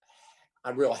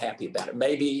happy about it.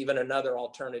 Maybe even another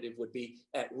alternative would be,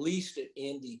 at least at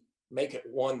Indy, make it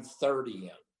 130 in,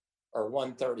 or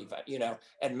 135,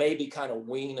 and maybe kind of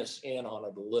wean us in on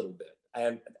it a little bit.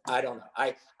 And I don't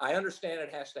know. I understand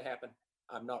it has to happen.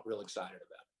 I'm not real excited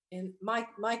about it. And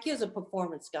Mike is a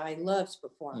performance guy. He loves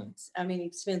performance. I mean,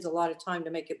 he spends a lot of time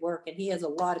to make it work, and he has a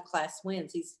lot of class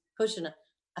wins. He's pushing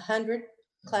 100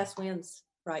 class wins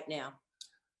right now.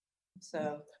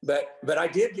 So, but I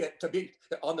did get to be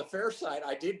on the fair side.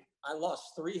 I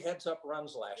lost 3 heads-up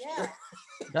runs last year.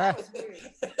 That was weird.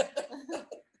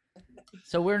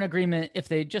 So we're in agreement. If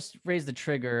they just raise the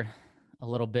trigger a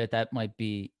little bit, that might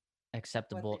be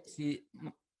acceptable. See,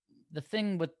 the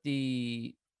thing with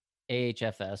the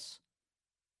AHFS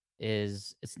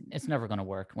is it's never going to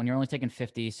work. When you're only taking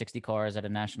 50, 60 cars at a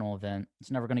national event,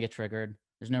 it's never going to get triggered.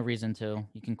 There's no reason to.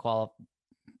 You can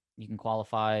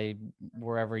qualify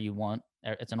wherever you want.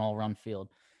 It's an all-run field.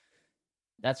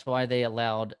 That's why they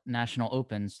allowed national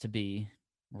opens to be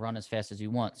run as fast as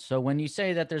you want. So when you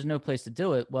say that there's no place to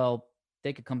do it, well,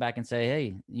 they could come back and say,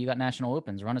 hey, you got national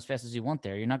opens, run as fast as you want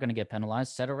there. You're not going to get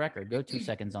penalized. Set a record. Go 2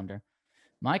 seconds under.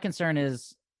 My concern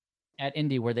is at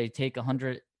Indy where they take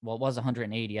 100, well, it was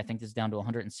 180. I think this is down to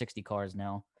 160 cars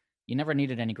now. You never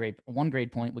needed any grade. 1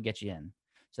 grade point would get you in.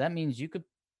 So that means you could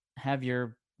have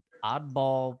your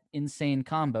oddball, insane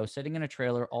combo sitting in a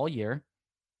trailer all year,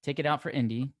 take it out for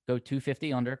Indy, go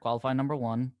 250 under, qualify number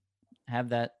 1, have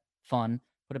that fun,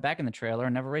 put it back in the trailer,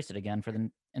 and never race it again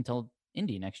until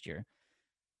Indy next year.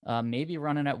 Maybe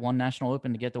running at 1 national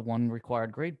open to get the 1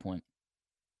 required grade point.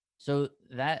 So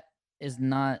that's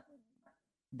not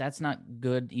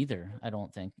good either, I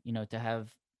don't think, to have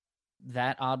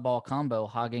that oddball combo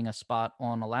hogging a spot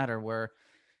on a ladder where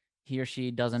he or she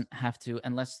doesn't have to,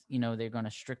 unless, they're going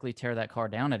to strictly tear that car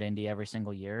down at Indy every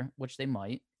single year, which they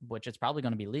might, which it's probably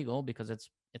going to be legal because it's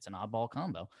an oddball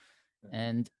combo.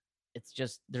 And it's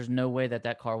just, there's no way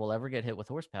that car will ever get hit with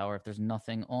horsepower if there's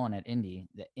nothing on at Indy.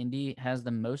 The Indy has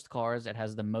the most cars. It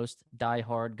has the most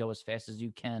die-hard, go as fast as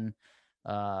you can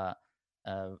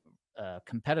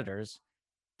competitors.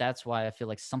 That's why I feel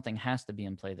like something has to be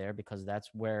in play there, because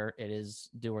that's where it is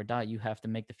do or die. You have to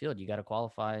make the field. You got to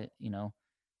qualify,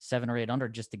 7 or 8 under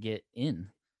just to get in.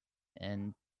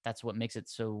 And that's what makes it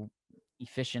so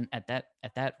efficient at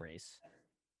that race.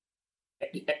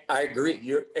 I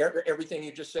agree. Everything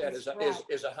you just said is 100%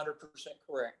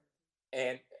 correct.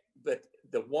 But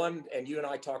the one, and you and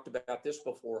I talked about this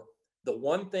before, the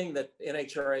one thing that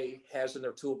NHRA has in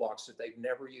their toolbox that they've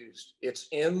never used, it's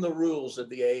in the rules of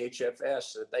the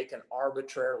AHFS that they can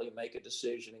arbitrarily make a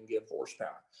decision and give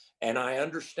horsepower. And I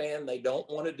understand they don't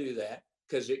want to do that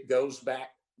because it goes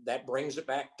back, that brings it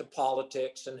back to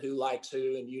politics and who likes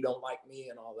who and you don't like me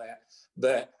and all that.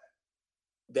 But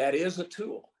that is a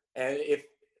tool. And if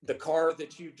the car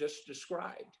that you just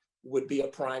described would be a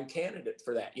prime candidate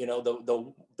for that,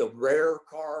 the rare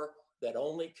car that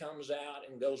only comes out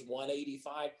and goes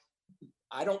 185,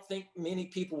 I don't think many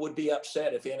people would be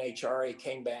upset if NHRA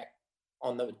came back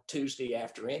on the Tuesday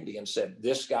after Indy and said,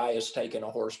 this guy is taking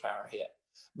a horsepower hit.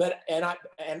 But they're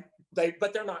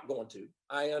not going to.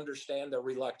 I understand their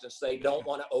reluctance. They don't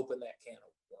want to open that can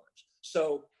of worms.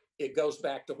 So it goes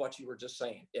back to what you were just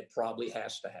saying. It probably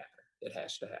has to happen. It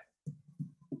has to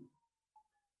happen.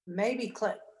 Maybe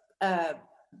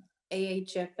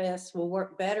AHFS will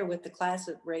work better with the class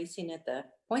of racing at the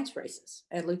points races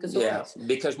at Lucas Oil. Yeah,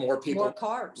 because more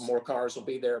cars will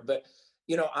be there. But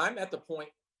I'm at the point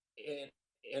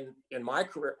in my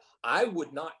career, I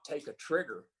would not take a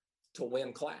trigger to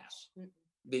win class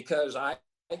because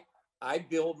I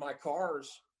build my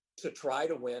cars to try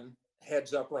to win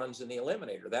heads up runs in the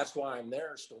eliminator. That's why I'm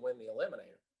there, is to win the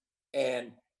eliminator.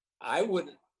 And I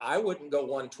wouldn't go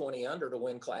 120 under to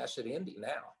win class at Indy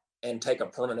now and take a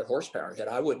permanent horsepower hit.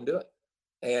 I wouldn't do it.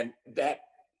 And that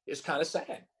is kind of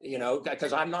sad,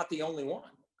 because I'm not the only one.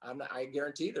 I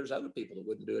guarantee there's other people that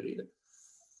wouldn't do it either.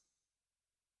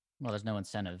 Well, there's no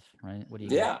incentive, right? What do you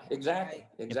get? Exactly.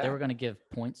 If they were going to give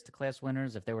points to class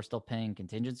winners, if they were still paying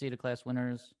contingency to class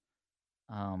winners,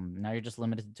 now you're just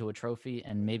limited to a trophy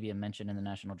and maybe a mention in the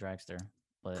National Dragster.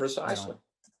 But precisely.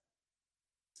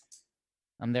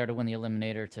 I'm there to win the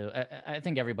eliminator too. I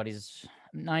think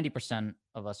 90%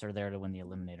 of us are there to win the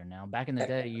eliminator now. Back in the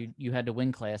day, you had to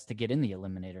win class to get in the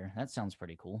eliminator. That sounds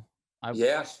pretty cool.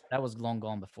 Yes. That was long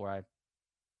gone before I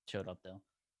showed up though.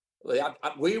 Well,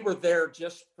 we were there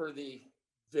just for the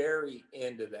very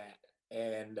end of that.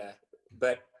 And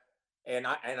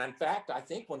in fact, I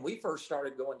think when we first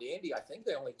started going to Indy, I think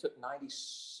they only took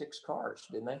 96 cars,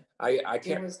 didn't they? I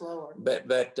can't. It was lower. But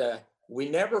we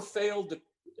never failed to.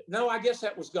 No, I guess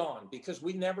that was gone because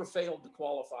we never failed to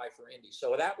qualify for Indy.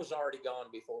 So that was already gone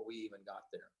before we even got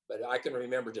there. But I can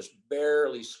remember just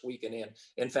barely squeaking in.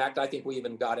 In fact, I think we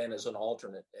even got in as an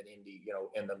alternate at Indy,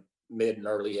 in the mid and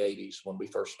early 80s when we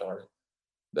first started.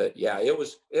 But yeah, it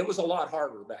was a lot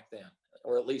harder back then,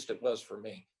 or at least it was for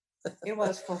me. It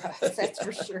was for us, that's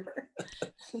for sure.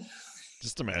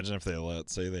 Just imagine if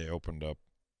say they opened up,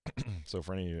 so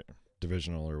for any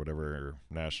divisional or whatever or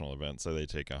national event, say they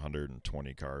take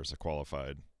 120 cars that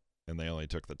qualified, and they only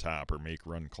took the top or make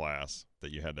run class that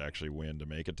you had to actually win to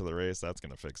make it to the race. That's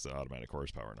going to fix the automatic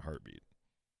horsepower in a heartbeat.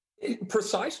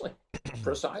 Precisely.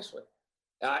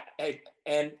 I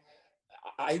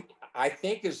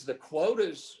think as the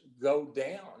quotas go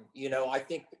down, I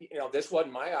think, this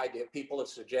wasn't my idea. People have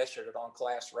suggested it on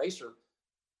Class Racer.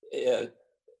 If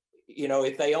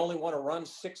they only want to run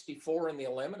 64 in the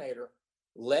eliminator,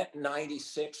 let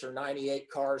 96 or 98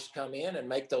 cars come in and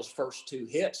make those first two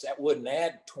hits. That wouldn't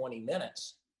add 20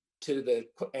 minutes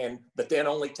but then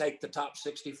only take the top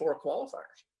 64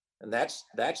 qualifiers. And that's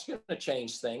going to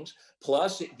change things.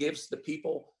 Plus it gives the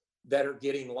people that are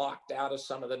getting locked out of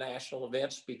some of the national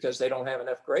events because they don't have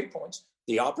enough grade points,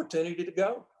 the opportunity to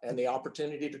go and the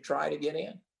opportunity to try to get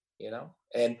in,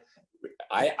 and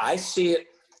I see it.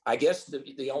 I guess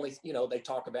the only, they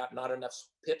talk about not enough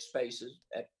pit spaces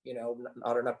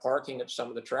not enough parking at some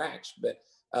of the tracks, but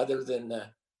other than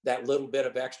that little bit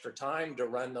of extra time to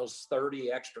run those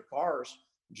 30 extra cars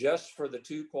just for the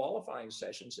two qualifying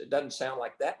sessions, it doesn't sound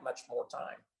like that much more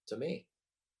time to me.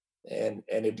 And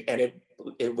it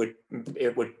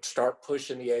would start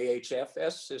pushing the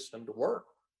AHFS system to work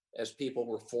as people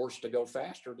were forced to go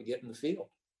faster to get in the field.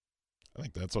 I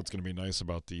think that's what's going to be nice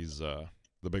about these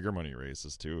the bigger money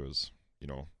races too, is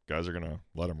guys are going to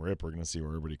let them rip. We're going to see what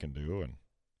everybody can do, and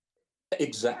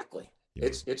exactly,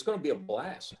 it's going to be a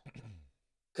blast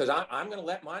because I'm going to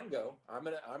let mine go. I'm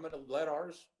going to let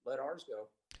ours go.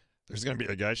 There's going to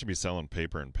be a guy should be selling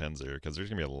paper and pens there because there's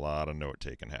going to be a lot of note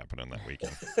taking happening that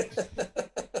weekend.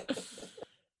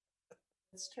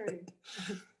 That's true.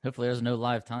 Hopefully there's no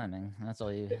live timing. That's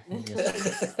all you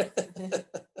just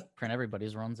print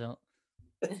everybody's runs out.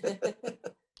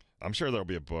 I'm sure there'll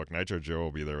be a book. Nitro Joe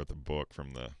will be there with a book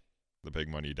from the Big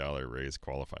Money Dollar Race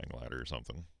qualifying ladder or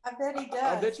something. I bet he does.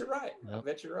 I bet you're right. Yep. I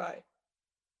bet you're right.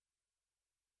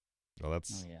 Well,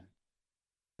 that's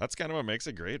kind of what makes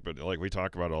it great. But like we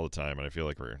talk about it all the time, and I feel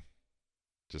like we're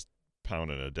just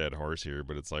pounding a dead horse here.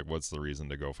 But it's like, what's the reason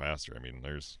to go faster? I mean,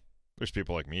 there's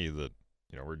people like me that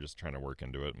we're just trying to work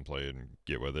into it and play it and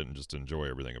get with it and just enjoy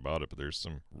everything about it. But there's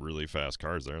some really fast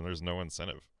cars there, and there's no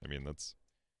incentive. I mean, that's.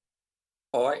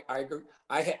 Oh, I agree.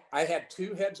 I had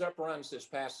two heads-up runs this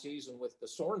past season with the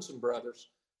Sorensen brothers.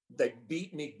 They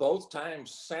beat me both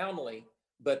times soundly,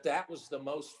 but that was the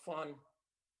most fun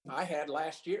I had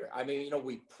last year. I mean,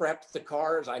 we prepped the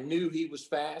cars. I knew he was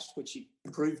fast, which he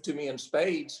proved to me in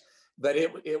spades, but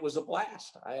it was a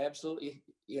blast. I absolutely,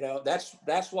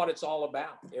 that's what it's all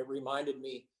about. It reminded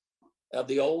me of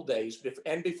the old days.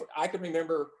 And before, I can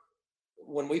remember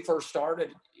when we first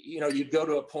started, you'd go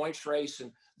to a points race,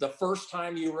 and the first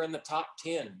time you were in the top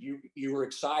 10, you were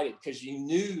excited because you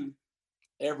knew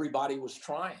everybody was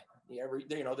trying.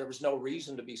 There was no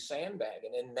reason to be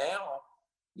sandbagging. And now,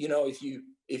 if you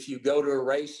go to a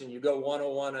race and you go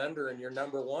 101 under and you're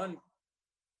number one,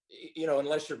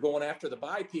 unless you're going after the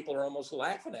bye, people are almost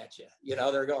laughing at you.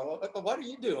 They're going, "What are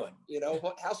you doing?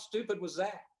 How stupid was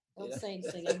that?" Don't say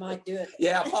anything. I might do it.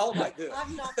 Yeah, Paul might do it.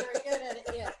 I'm not very good at it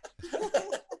yet.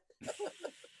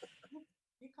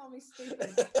 You call me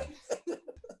stupid.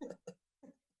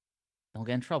 Don't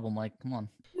get in trouble, Mike. Come on.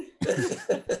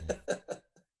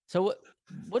 So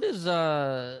what is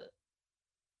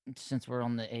since we're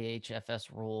on the AHFS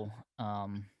rule,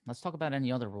 let's talk about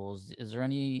any other rules. Is there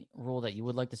any rule that you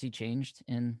would like to see changed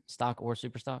in stock or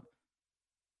super stock?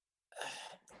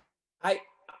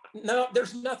 No,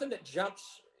 there's nothing that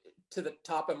jumps to the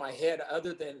top of my head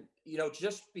other than,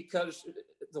 just because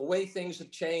the way things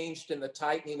have changed and the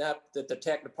tightening up that the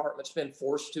tech department's been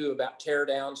forced to about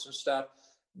teardowns and stuff,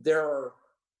 there are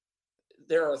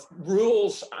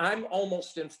rules. I'm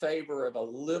almost in favor of a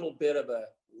little bit of a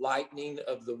lightening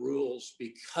of the rules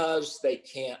because they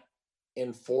can't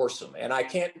enforce them. And I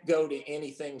can't go to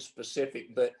anything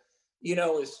specific, but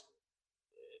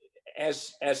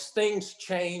as things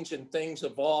change and things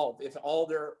evolve,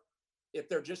 if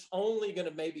they're just only going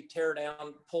to maybe tear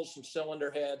down, pull some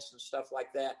cylinder heads and stuff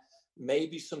like that,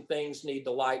 maybe some things need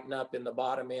to lighten up in the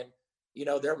bottom end.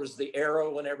 There was the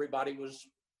Aero when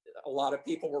a lot of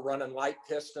people were running light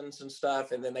pistons and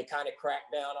stuff, and then they kind of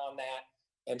cracked down on that.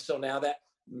 And so now that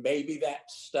maybe that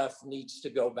stuff needs to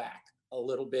go back a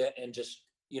little bit and just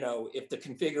if the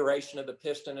configuration of the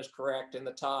piston is correct in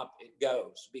the top, it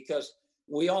goes, because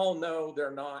we all know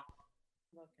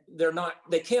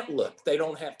they can't look. They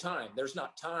don't have time. There's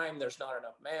not time. There's not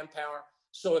enough manpower.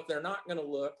 So if they're not going to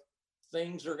look,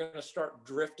 things are going to start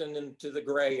drifting into the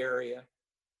gray area.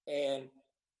 And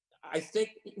I think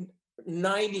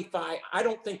 95,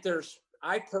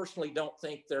 I personally don't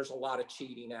think there's a lot of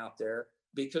cheating out there,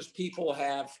 because people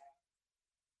have,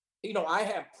 I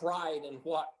have pride in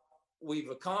what we've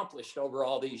accomplished over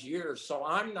all these years. So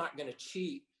I'm not going to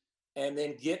cheat and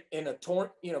then get in a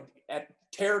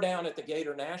tear down at the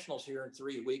Gator Nationals here in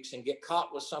 3 weeks and get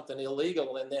caught with something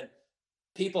illegal. And then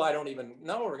people I don't even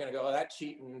know are going to go, oh, that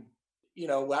cheating,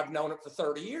 I've known it for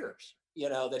 30 years,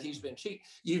 that he's been cheating.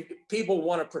 People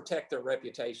want to protect their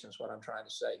reputation is what I'm trying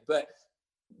to say. But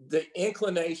the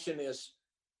inclination is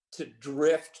to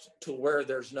drift to where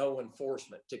there's no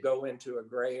enforcement, to go into a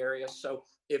gray area. So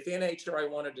if NHRA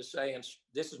wanted to say, and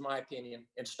this is my opinion,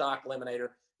 in stock eliminator,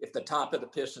 if the top of the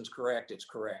piston's correct, it's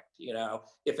correct.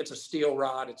 If it's a steel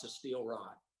rod, it's a steel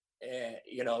rod. And,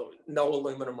 no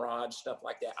aluminum rods, stuff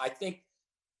like that. I think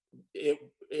it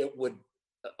would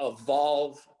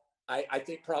evolve. I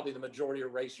think probably the majority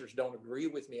of racers don't agree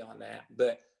with me on that,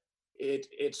 but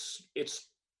it's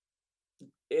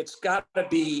got to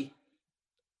be,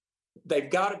 they've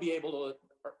got to be able to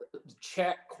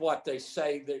check what they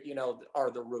say that, are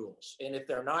the rules. And if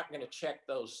they're not going to check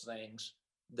those things,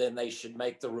 then they should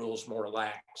make the rules more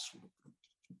lax.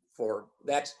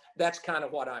 That's kind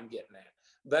of what I'm getting at.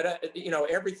 But,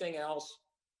 everything else,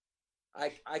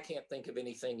 I can't think of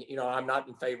anything, I'm not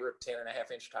in favor of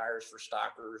 10.5-inch tires for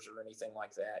stockers or anything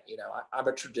like that. I'm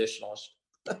a traditionalist.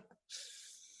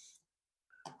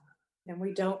 And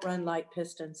we don't run light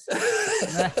pistons.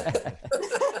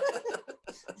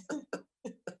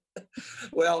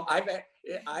 Well, I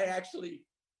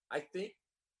think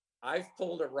I've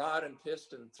pulled a rod and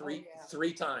piston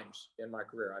three times in my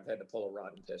career. I've had to pull a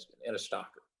rod and piston in a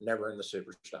stocker, never in the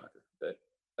super stocker, but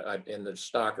in the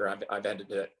stocker, I've had to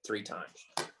do it 3 times.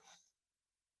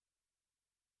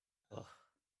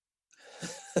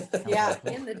 Yeah,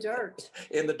 in the dirt.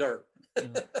 In the dirt.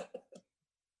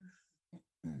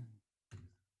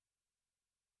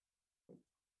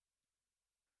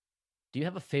 Do you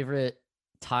have a favorite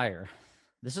tire?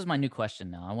 This is my new question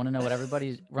now. I want to know what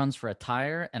everybody runs for a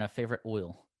tire and a favorite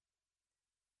oil.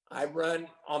 I run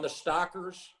on the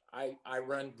stockers. I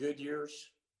run Goodyears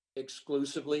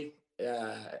exclusively.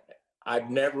 I've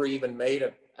never even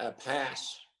made a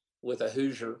pass with a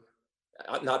Hoosier.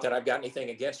 Not that I've got anything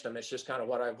against them. It's just kind of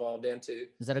what I evolved into.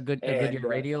 Is that a Goodyear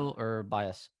radial or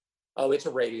bias? Oh, it's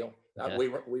a radial. Okay.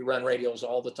 We run radials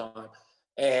all the time.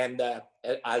 And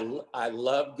I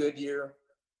love Goodyear,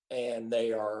 and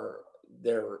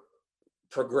they're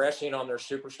progressing on their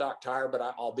super stock tire. But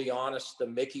I'll be honest, the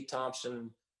Mickey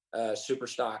Thompson super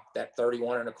stock, that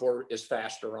 31 1/4 is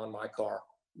faster on my car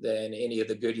than any of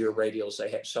the Goodyear radials they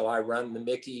have. So I run the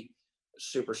Mickey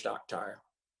super stock tire,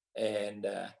 and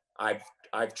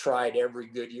I've tried every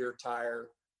Goodyear tire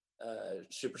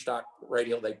super stock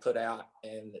radial they put out,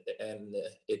 and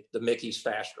the Mickey's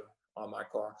faster on my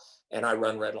car, and I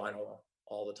run Redline oil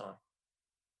all the time.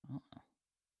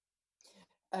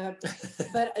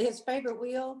 But his favorite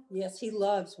wheel, yes, he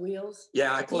loves wheels.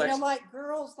 Yeah, I collect. Like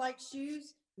girls like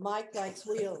shoes, Mike likes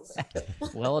wheels.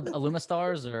 Well,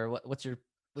 Alumastars, or what's your?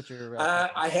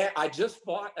 I just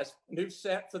bought a new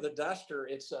set for the Duster.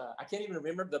 It's I can't even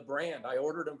remember the brand. I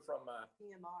ordered them from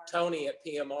PMR. Tony at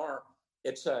PMR.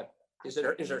 It's is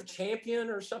there a Champion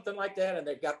or something like that? And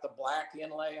they've got the black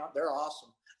inlay on. They're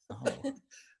awesome. Oh.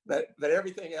 but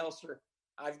everything else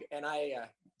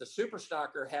the Super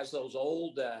Stocker has those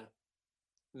old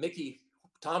Mickey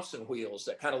Thompson wheels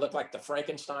that kind of look like the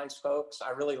Frankenstein spokes.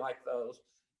 I really like those.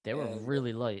 They were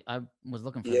really light. I was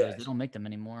looking for those. They don't make them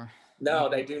anymore. No,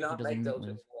 they do not make those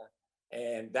anymore.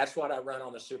 And that's what I run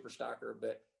on the Super Stocker.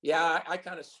 But yeah, I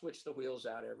kind of switch the wheels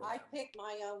out every I pick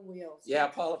my own wheels. Yeah,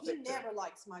 Paula He never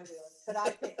likes my wheels, but I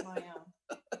pick my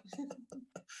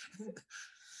own.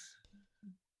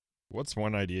 What's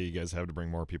one idea you guys have to bring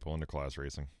more people into class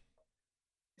racing?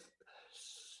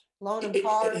 Loan them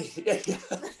cars.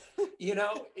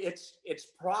 It's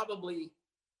probably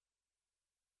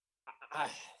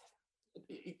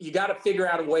you got to figure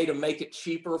out a way to make it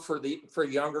cheaper for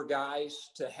younger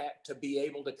guys to be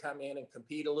able to come in and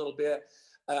compete a little bit.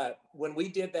 When we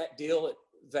did that deal at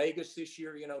Vegas this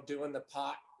year, doing the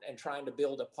pot and trying to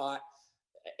build a pot,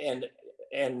 and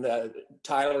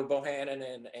Tyler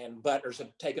Bohannon and Butters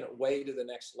have taken it way to the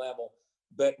next level,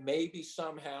 but maybe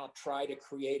somehow try to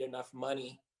create enough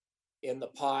money in the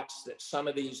pots that some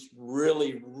of these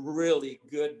really, really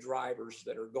good drivers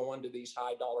that are going to these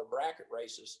high dollar bracket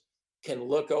races can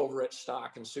look over at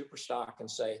stock and super stock and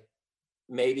say,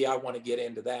 maybe I want to get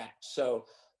into that. So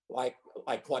like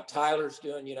what Tyler's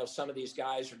doing, you know, some of these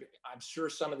guys are, I'm sure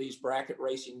some of these bracket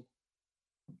racing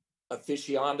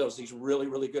aficionados, these really,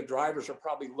 really good drivers are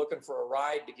probably looking for a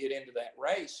ride to get into that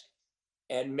race.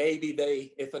 And maybe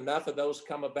they, if enough of those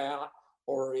come about,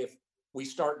 or if we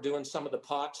start doing some of the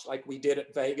pots like we did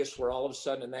at Vegas, where all of a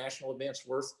sudden a national event's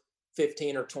worth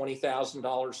 $15,000 or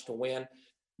 $20,000 to win,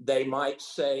 they might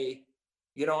say,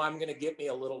 you know, I'm going to get me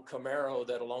a little Camaro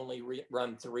that'll only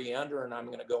run 3 under, and I'm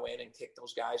going to go in and kick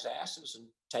those guys' asses and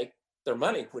take their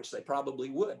money, which they probably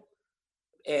would.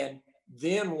 And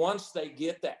then once they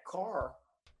get that car,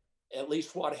 at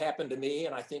least what happened to me,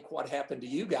 and I think what happened to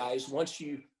you guys, once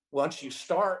you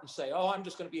start and say, oh, I'm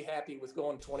just going to be happy with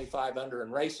going 25 under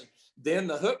and racing, then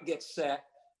the hook gets set,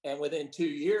 and within 2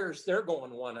 years, they're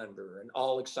going 1 under and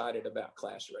all excited about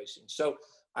class racing. So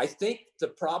I think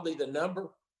probably the number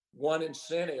one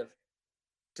incentive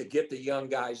to get the young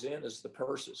guys in is the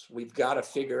purses. We've got to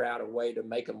figure out a way to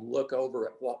make them look over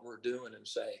at what we're doing and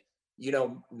say, you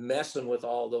know, messing with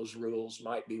all those rules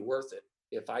might be worth it.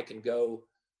 If I can go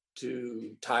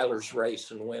to Tyler's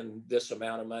race and win this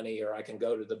amount of money, or I can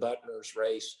go to the Butner's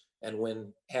race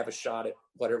and have a shot at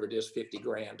whatever it is, 50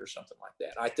 grand or something like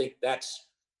that. I think that's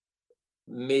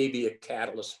maybe a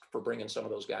catalyst for bringing some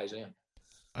of those guys in.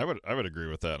 I would agree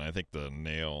with that. And I think the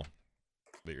nail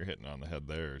that you're hitting on the head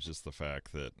there is just the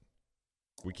fact that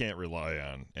we can't rely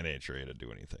on NHRA to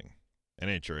do anything.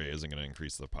 NHRA isn't going to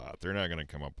increase the pot. They're not going to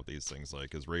come up with these things.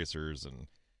 Like, as racers and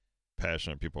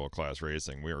passionate people of class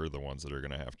racing, we're the ones that are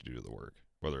going to have to do the work,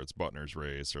 whether it's Butner's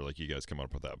race or like you guys come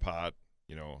up with that pot,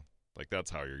 you know, like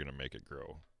that's how you're going to make it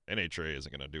grow. NHRA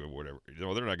isn't going to do whatever, you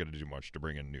know, they're not going to do much to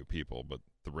bring in new people, but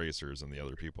the racers and the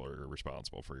other people are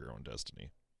responsible for your own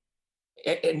destiny.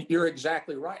 And you're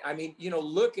exactly right. I mean, you know,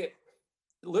 look at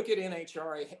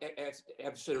NHRA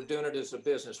as they're doing it as a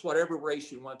business, whatever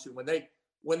race you want to, when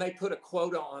they put a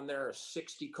quota on there of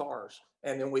 60 cars,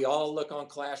 and then we all look on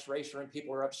Class Racer and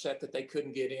people are upset that they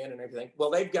couldn't get in and everything. Well,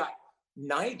 they've got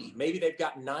 90, maybe they've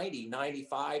got 90,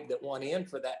 95 that want in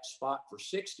for that spot for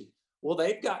 60. Well,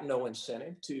 they've got no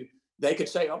incentive they could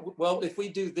say, oh, well, if we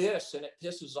do this and it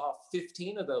pisses off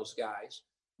 15 of those guys,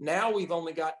 now we've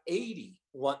only got 80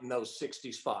 wanting those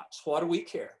 60 spots. What do we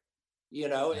care? You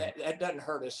know, that doesn't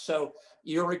hurt us. So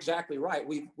you're exactly right.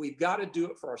 We've got to do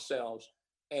it for ourselves.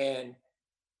 And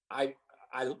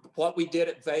what we did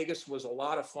at Vegas was a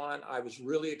lot of fun. I was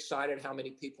really excited how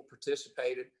many people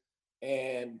participated,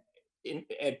 and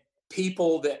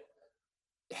people that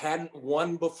hadn't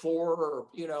won before, or,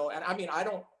 you know, and I mean, I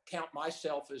don't count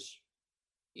myself as,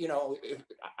 you know,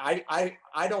 I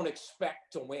don't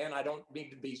expect to win. I don't mean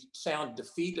to sound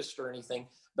defeatist or anything,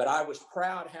 but I was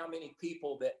proud how many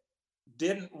people that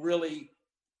didn't really,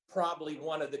 probably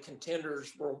one of the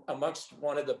contenders were amongst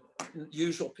one of the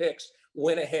usual picks,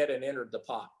 went ahead and entered the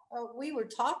pot. Oh, we were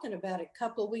talking about it a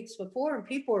couple of weeks before, and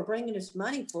people were bringing us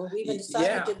money before we even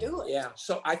decided to do it. Yeah.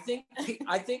 So I think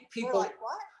people, like,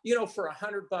 what? You know, for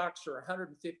 $100 or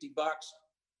 $150,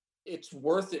 it's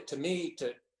worth it to me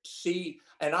to see.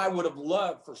 And I would have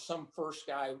loved for some first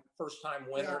time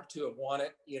winner to have won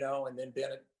it, you know, and then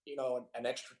been, you know, an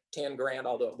extra 10 grand,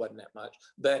 although it wasn't that much.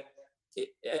 But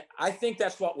I think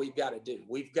that's what we've got to do.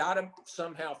 We've got to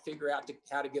somehow figure out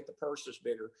how to get the purses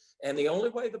bigger. And the only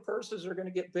way the purses are going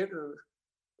to get bigger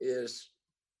is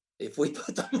if we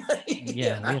put the money in.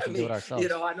 Yeah, we have to do it ourselves. You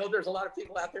know, I know there's a lot of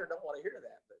people out there who don't want to hear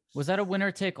that. But was that a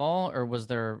winner take all, or was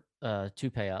there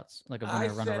 2 payouts, like a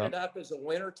winner runner up? I set it up as a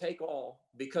winner take all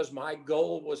because my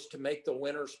goal was to make the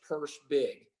winner's purse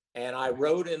big. And I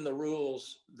wrote in the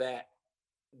rules that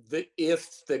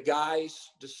if the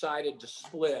guys decided to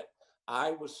split,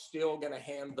 I was still going to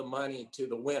hand the money to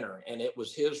the winner, and it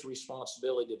was his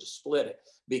responsibility to split it.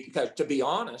 Because, to be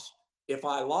honest, if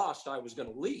I lost, I was going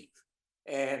to leave,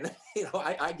 and you know,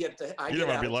 I get to. You don't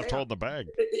want to be left holding the bag.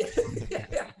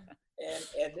 Yeah.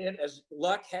 And then, as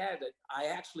luck had it, I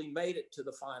actually made it to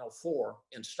the Final Four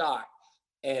in stock,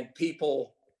 and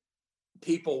people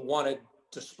wanted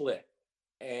to split,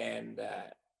 and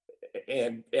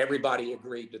everybody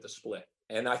agreed to the split,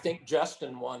 and I think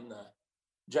Justin won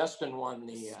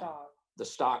the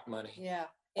stock money. Yeah.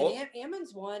 And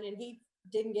Emmons won, and he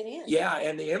didn't get in. Yeah.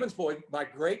 And the Emmons boy, my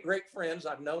great friends,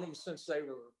 I've known them since they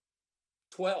were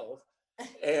 12.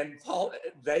 And Paul,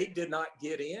 they did not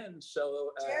get in.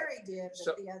 So Jerry did,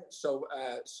 but the others.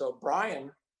 So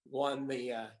Brian won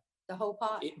the whole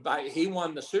pot. He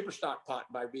won the super stock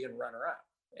pot by being runner up.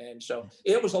 And so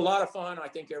it was a lot of fun. I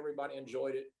think everybody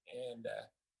enjoyed it. And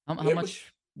how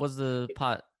much was the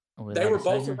pot? They were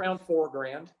both around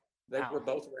 $4,000. They were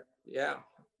both, yeah.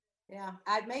 Yeah,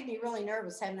 it made me really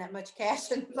nervous having that much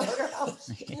cash in the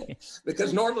motorhome.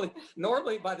 Because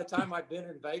normally by the time I've been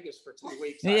in Vegas for 2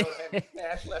 weeks, I don't have any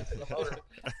cash left in the motor.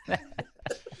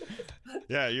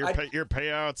 Yeah, your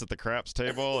payouts at the craps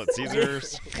table at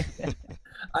Caesars.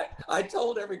 I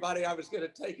told everybody I was going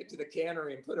to take it to the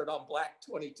cannery and put it on black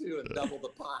 22 and double the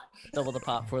pot. Double the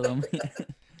pot for them.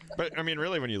 But I mean,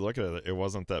 really, when you look at it, it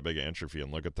wasn't that big an entry fee,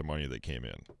 and look at the money that came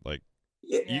in. Like,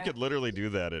 you could literally do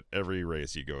that at every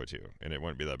race you go to, and it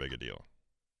wouldn't be that big a deal.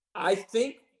 I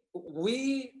think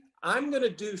I'm going to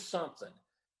do something,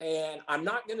 and I'm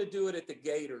not going to do it at the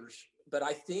Gators, but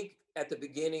I think at the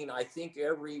beginning, I think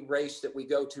every race that we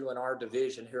go to in our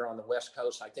division here on the West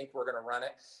Coast, I think we're going to run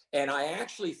it. And I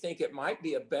actually think it might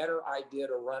be a better idea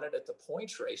to run it at the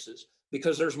points races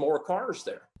because there's more cars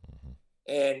there.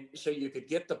 And so you could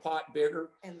get the pot bigger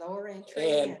and lower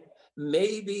entry, and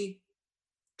maybe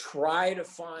try to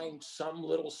find some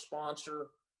little sponsor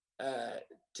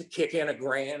to kick in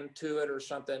 $1,000 to it or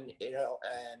something,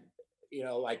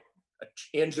 like an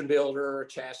engine builder, a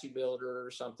chassis builder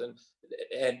or something,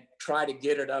 and try to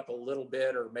get it up a little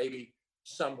bit, or maybe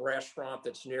some restaurant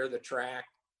that's near the track,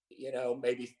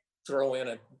 maybe throw in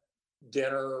a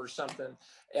dinner or something.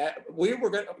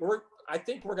 I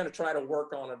think we're going to try to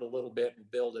work on it a little bit and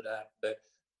build it up, but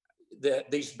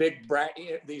these big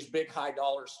high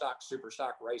dollar super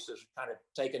stock races are kind of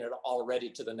taking it already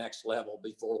to the next level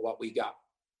before what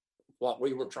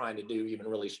we were trying to do even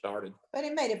really started. But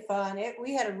it made it fun.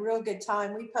 We had a real good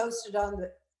time. We posted on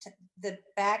the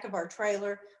back of our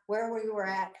trailer where we were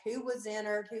at, who was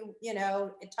entered, who,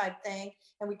 type thing.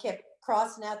 And we kept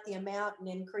crossing out the amount and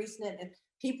increasing it. And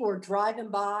people were driving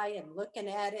by and looking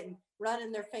at it and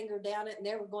running their finger down it, and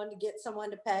they were going to get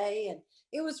someone to pay. And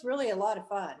it was really a lot of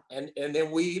fun. And then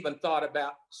we even thought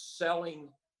about selling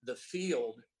the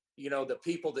field, the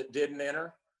people that didn't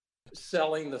enter,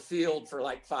 selling the field for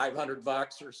like $500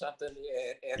 or something.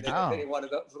 And then if any one of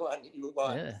those you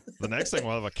won. Yeah. The next thing,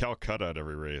 we'll have a Calcutta at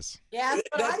every race. Yeah,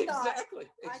 that's what I thought. Exactly.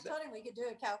 I told him we could do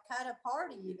a Calcutta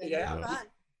party even. Yeah. Fun.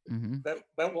 Mm-hmm.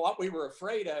 But what we were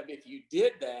afraid of, if you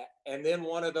did that, and then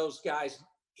one of those guys,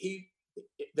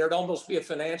 there'd almost be a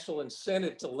financial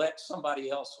incentive to let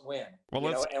somebody else win.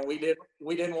 Well, and we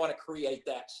didn't want to create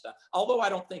that stuff. Although I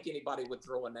don't think anybody would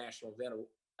throw an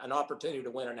opportunity to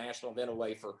win a national event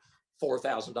away for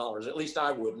 $4,000. At least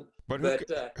I wouldn't. But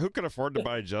who could afford to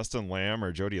buy Justin Lamb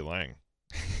or Jody Lang?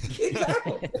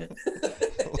 Exactly.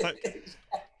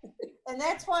 And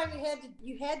that's why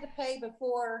you had to pay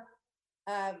before.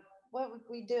 What would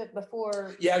we do it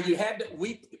before? Yeah, you had to.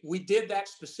 We did that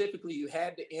specifically. You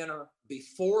had to enter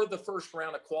before the first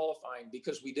round of qualifying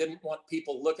because we didn't want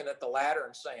people looking at the ladder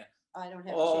and saying, I don't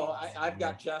have. I've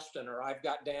got Justin or I've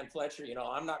got Dan Fletcher.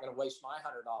 I'm not going to waste my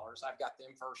 $100. I've got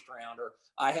them first round, or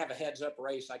I have a heads up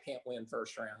race. I can't win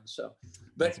first round. So,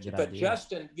 but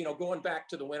Justin, going back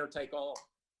to the winner take all.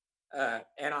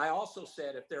 And I also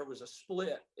said if there was a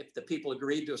split, if the people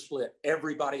agreed to a split,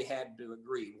 everybody had to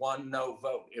agree. One no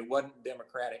vote. It wasn't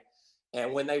democratic.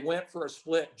 And when they went for a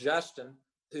split, Justin,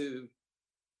 who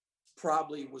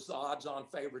probably was the odds-on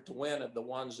favorite to win of the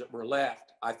ones that were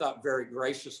left, I thought very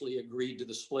graciously agreed to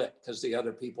the split because the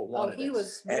other people wanted it. He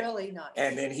was really nice.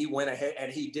 And then he went ahead,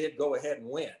 and he did go ahead and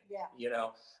win. Yeah.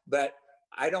 But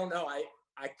I don't know. I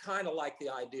kind of like the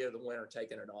idea of the winner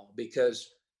taking it all because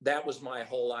that was my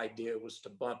whole idea, was to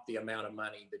bump the amount of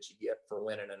money that you get for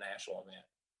winning a national event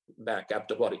back up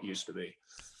to what it used to be.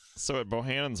 So at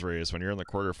Bohannon's race, when you're in the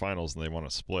quarterfinals and they want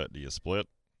to split, do you split?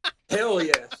 Hell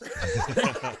yes.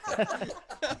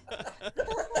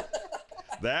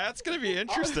 That's going to be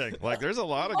interesting. Like, there's a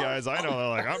lot of guys I know that are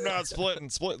like, I'm not splitting.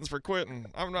 Splitting's for quitting.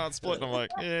 I'm not splitting. I'm like,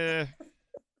 yeah.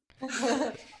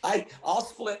 I'll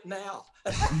split now.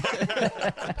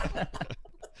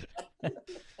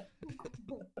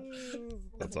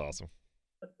 That's awesome.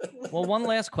 Well, one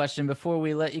last question before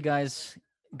we let you guys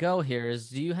go here is,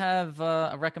 do you have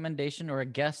a recommendation or a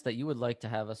guest that you would like to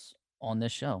have us on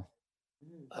this show?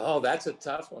 Oh, that's a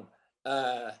tough one.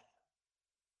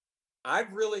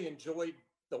 I've really enjoyed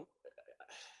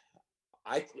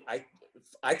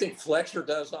I think Fletcher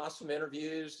does awesome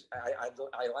interviews.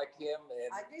 I like him.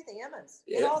 And I do the Emmons.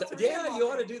 You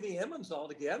ought to do the Emmons all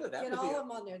together. That would would all be of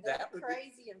them on there. They're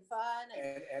crazy and fun.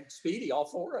 And Speedy, all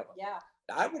four of them. Yeah.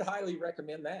 I would highly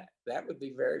recommend that. That would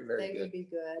be very, very good. They would be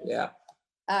good. Yeah.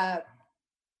 And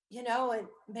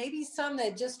maybe some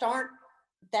that just aren't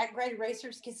that great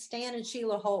racers could Stan and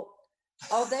Sheila Holt.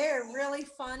 Oh, they're really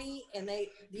funny, and they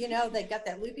got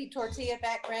that loopy tortilla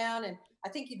background, and I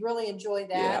think you'd really enjoy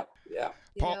that. Yeah.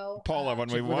 Paula, when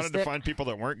we Chick with a wanted to stick. find people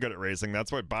that weren't good at racing,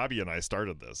 that's why Bobby and I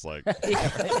started this. Like, I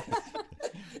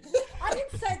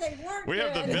didn't say they weren't. we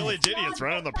have the good. village idiots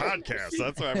running the podcast.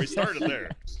 That's why we started there.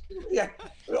 Yeah.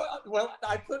 Well,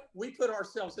 we put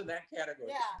ourselves in that category.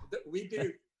 Yeah. We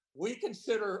do. We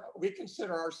consider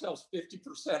ourselves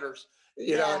 50%ers,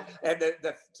 and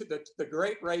the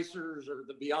great racers are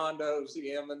the Biondos,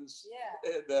 the Emmons,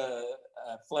 the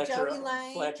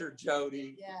Fletcher,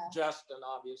 Jody, Justin,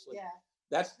 obviously. Yeah.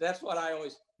 That's what I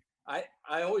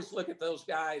always look at those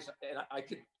guys, and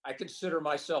I consider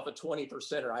myself a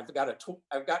 20%er. I've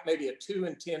got maybe a 2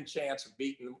 in 10 chance of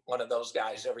beating one of those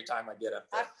guys every time I get up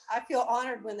there. I feel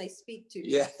honored when they speak to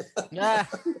you. Yeah.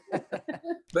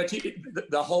 But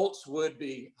the Holtz would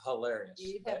be hilarious.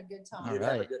 You'd have a good time. You'd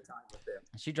have a good time with them.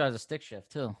 She drives a stick shift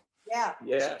too. Yeah.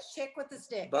 Yes. Chick with the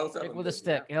stick. Both of Stick them. with a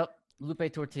stick. Yep.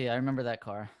 Lupe Tortilla. I remember that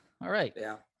car. All right.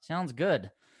 Yeah. Sounds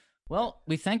good. Well,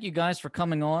 we thank you guys for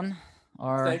coming on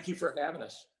our Thank you for having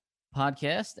us.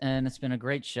 podcast, and it's been a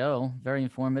great show. Very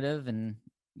informative, and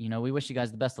we wish you guys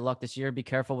the best of luck this year. Be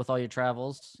careful with all your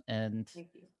travels and Thank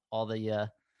you. all the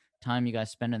time you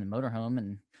guys spend in the motorhome,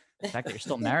 and the fact that you're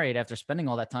still married after spending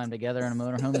all that time together in a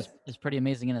motorhome is pretty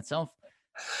amazing in itself.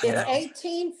 It's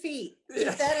 18 feet. Keep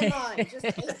that in mind. Just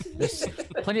 18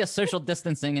 feet. Plenty of social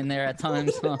distancing in there at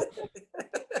times. Huh?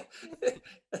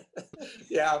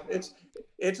 Yeah,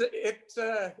 it's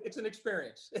an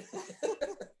experience.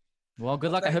 Well,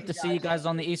 good luck. I Thank hope you, to see you guys. guys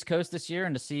on the East Coast this year,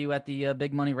 and to see you at the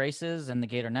big money races and the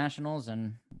Gator Nationals,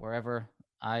 and wherever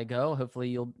I go. Hopefully,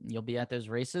 you'll be at those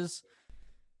races.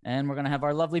 And we're gonna have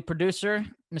our lovely producer,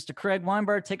 Mr. Craig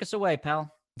Weinberg, take us away,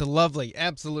 pal. The lovely,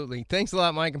 absolutely. Thanks a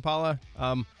lot, Mike and Paula.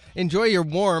 Enjoy your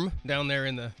warm down there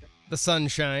in the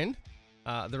sunshine.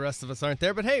 The rest of us aren't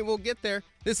there, but hey, we'll get there.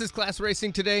 This is Class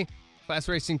Racing Today.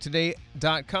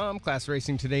 ClassRacingToday.com,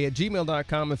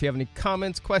 ClassRacingToday@gmail.com. If you have any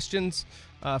comments, questions,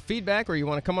 feedback, or you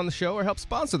want to come on the show or help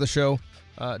sponsor the show,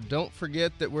 don't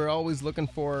forget that we're always looking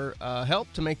for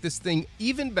help to make this thing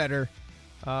even better.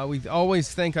 We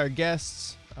always thank our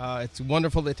guests. It's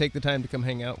wonderful they take the time to come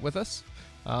hang out with us.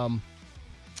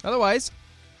 Otherwise,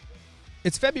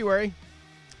 it's February.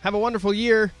 Have a wonderful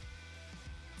year.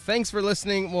 Thanks for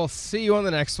listening. We'll see you on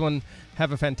the next one.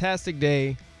 Have a fantastic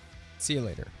day. See you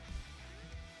later.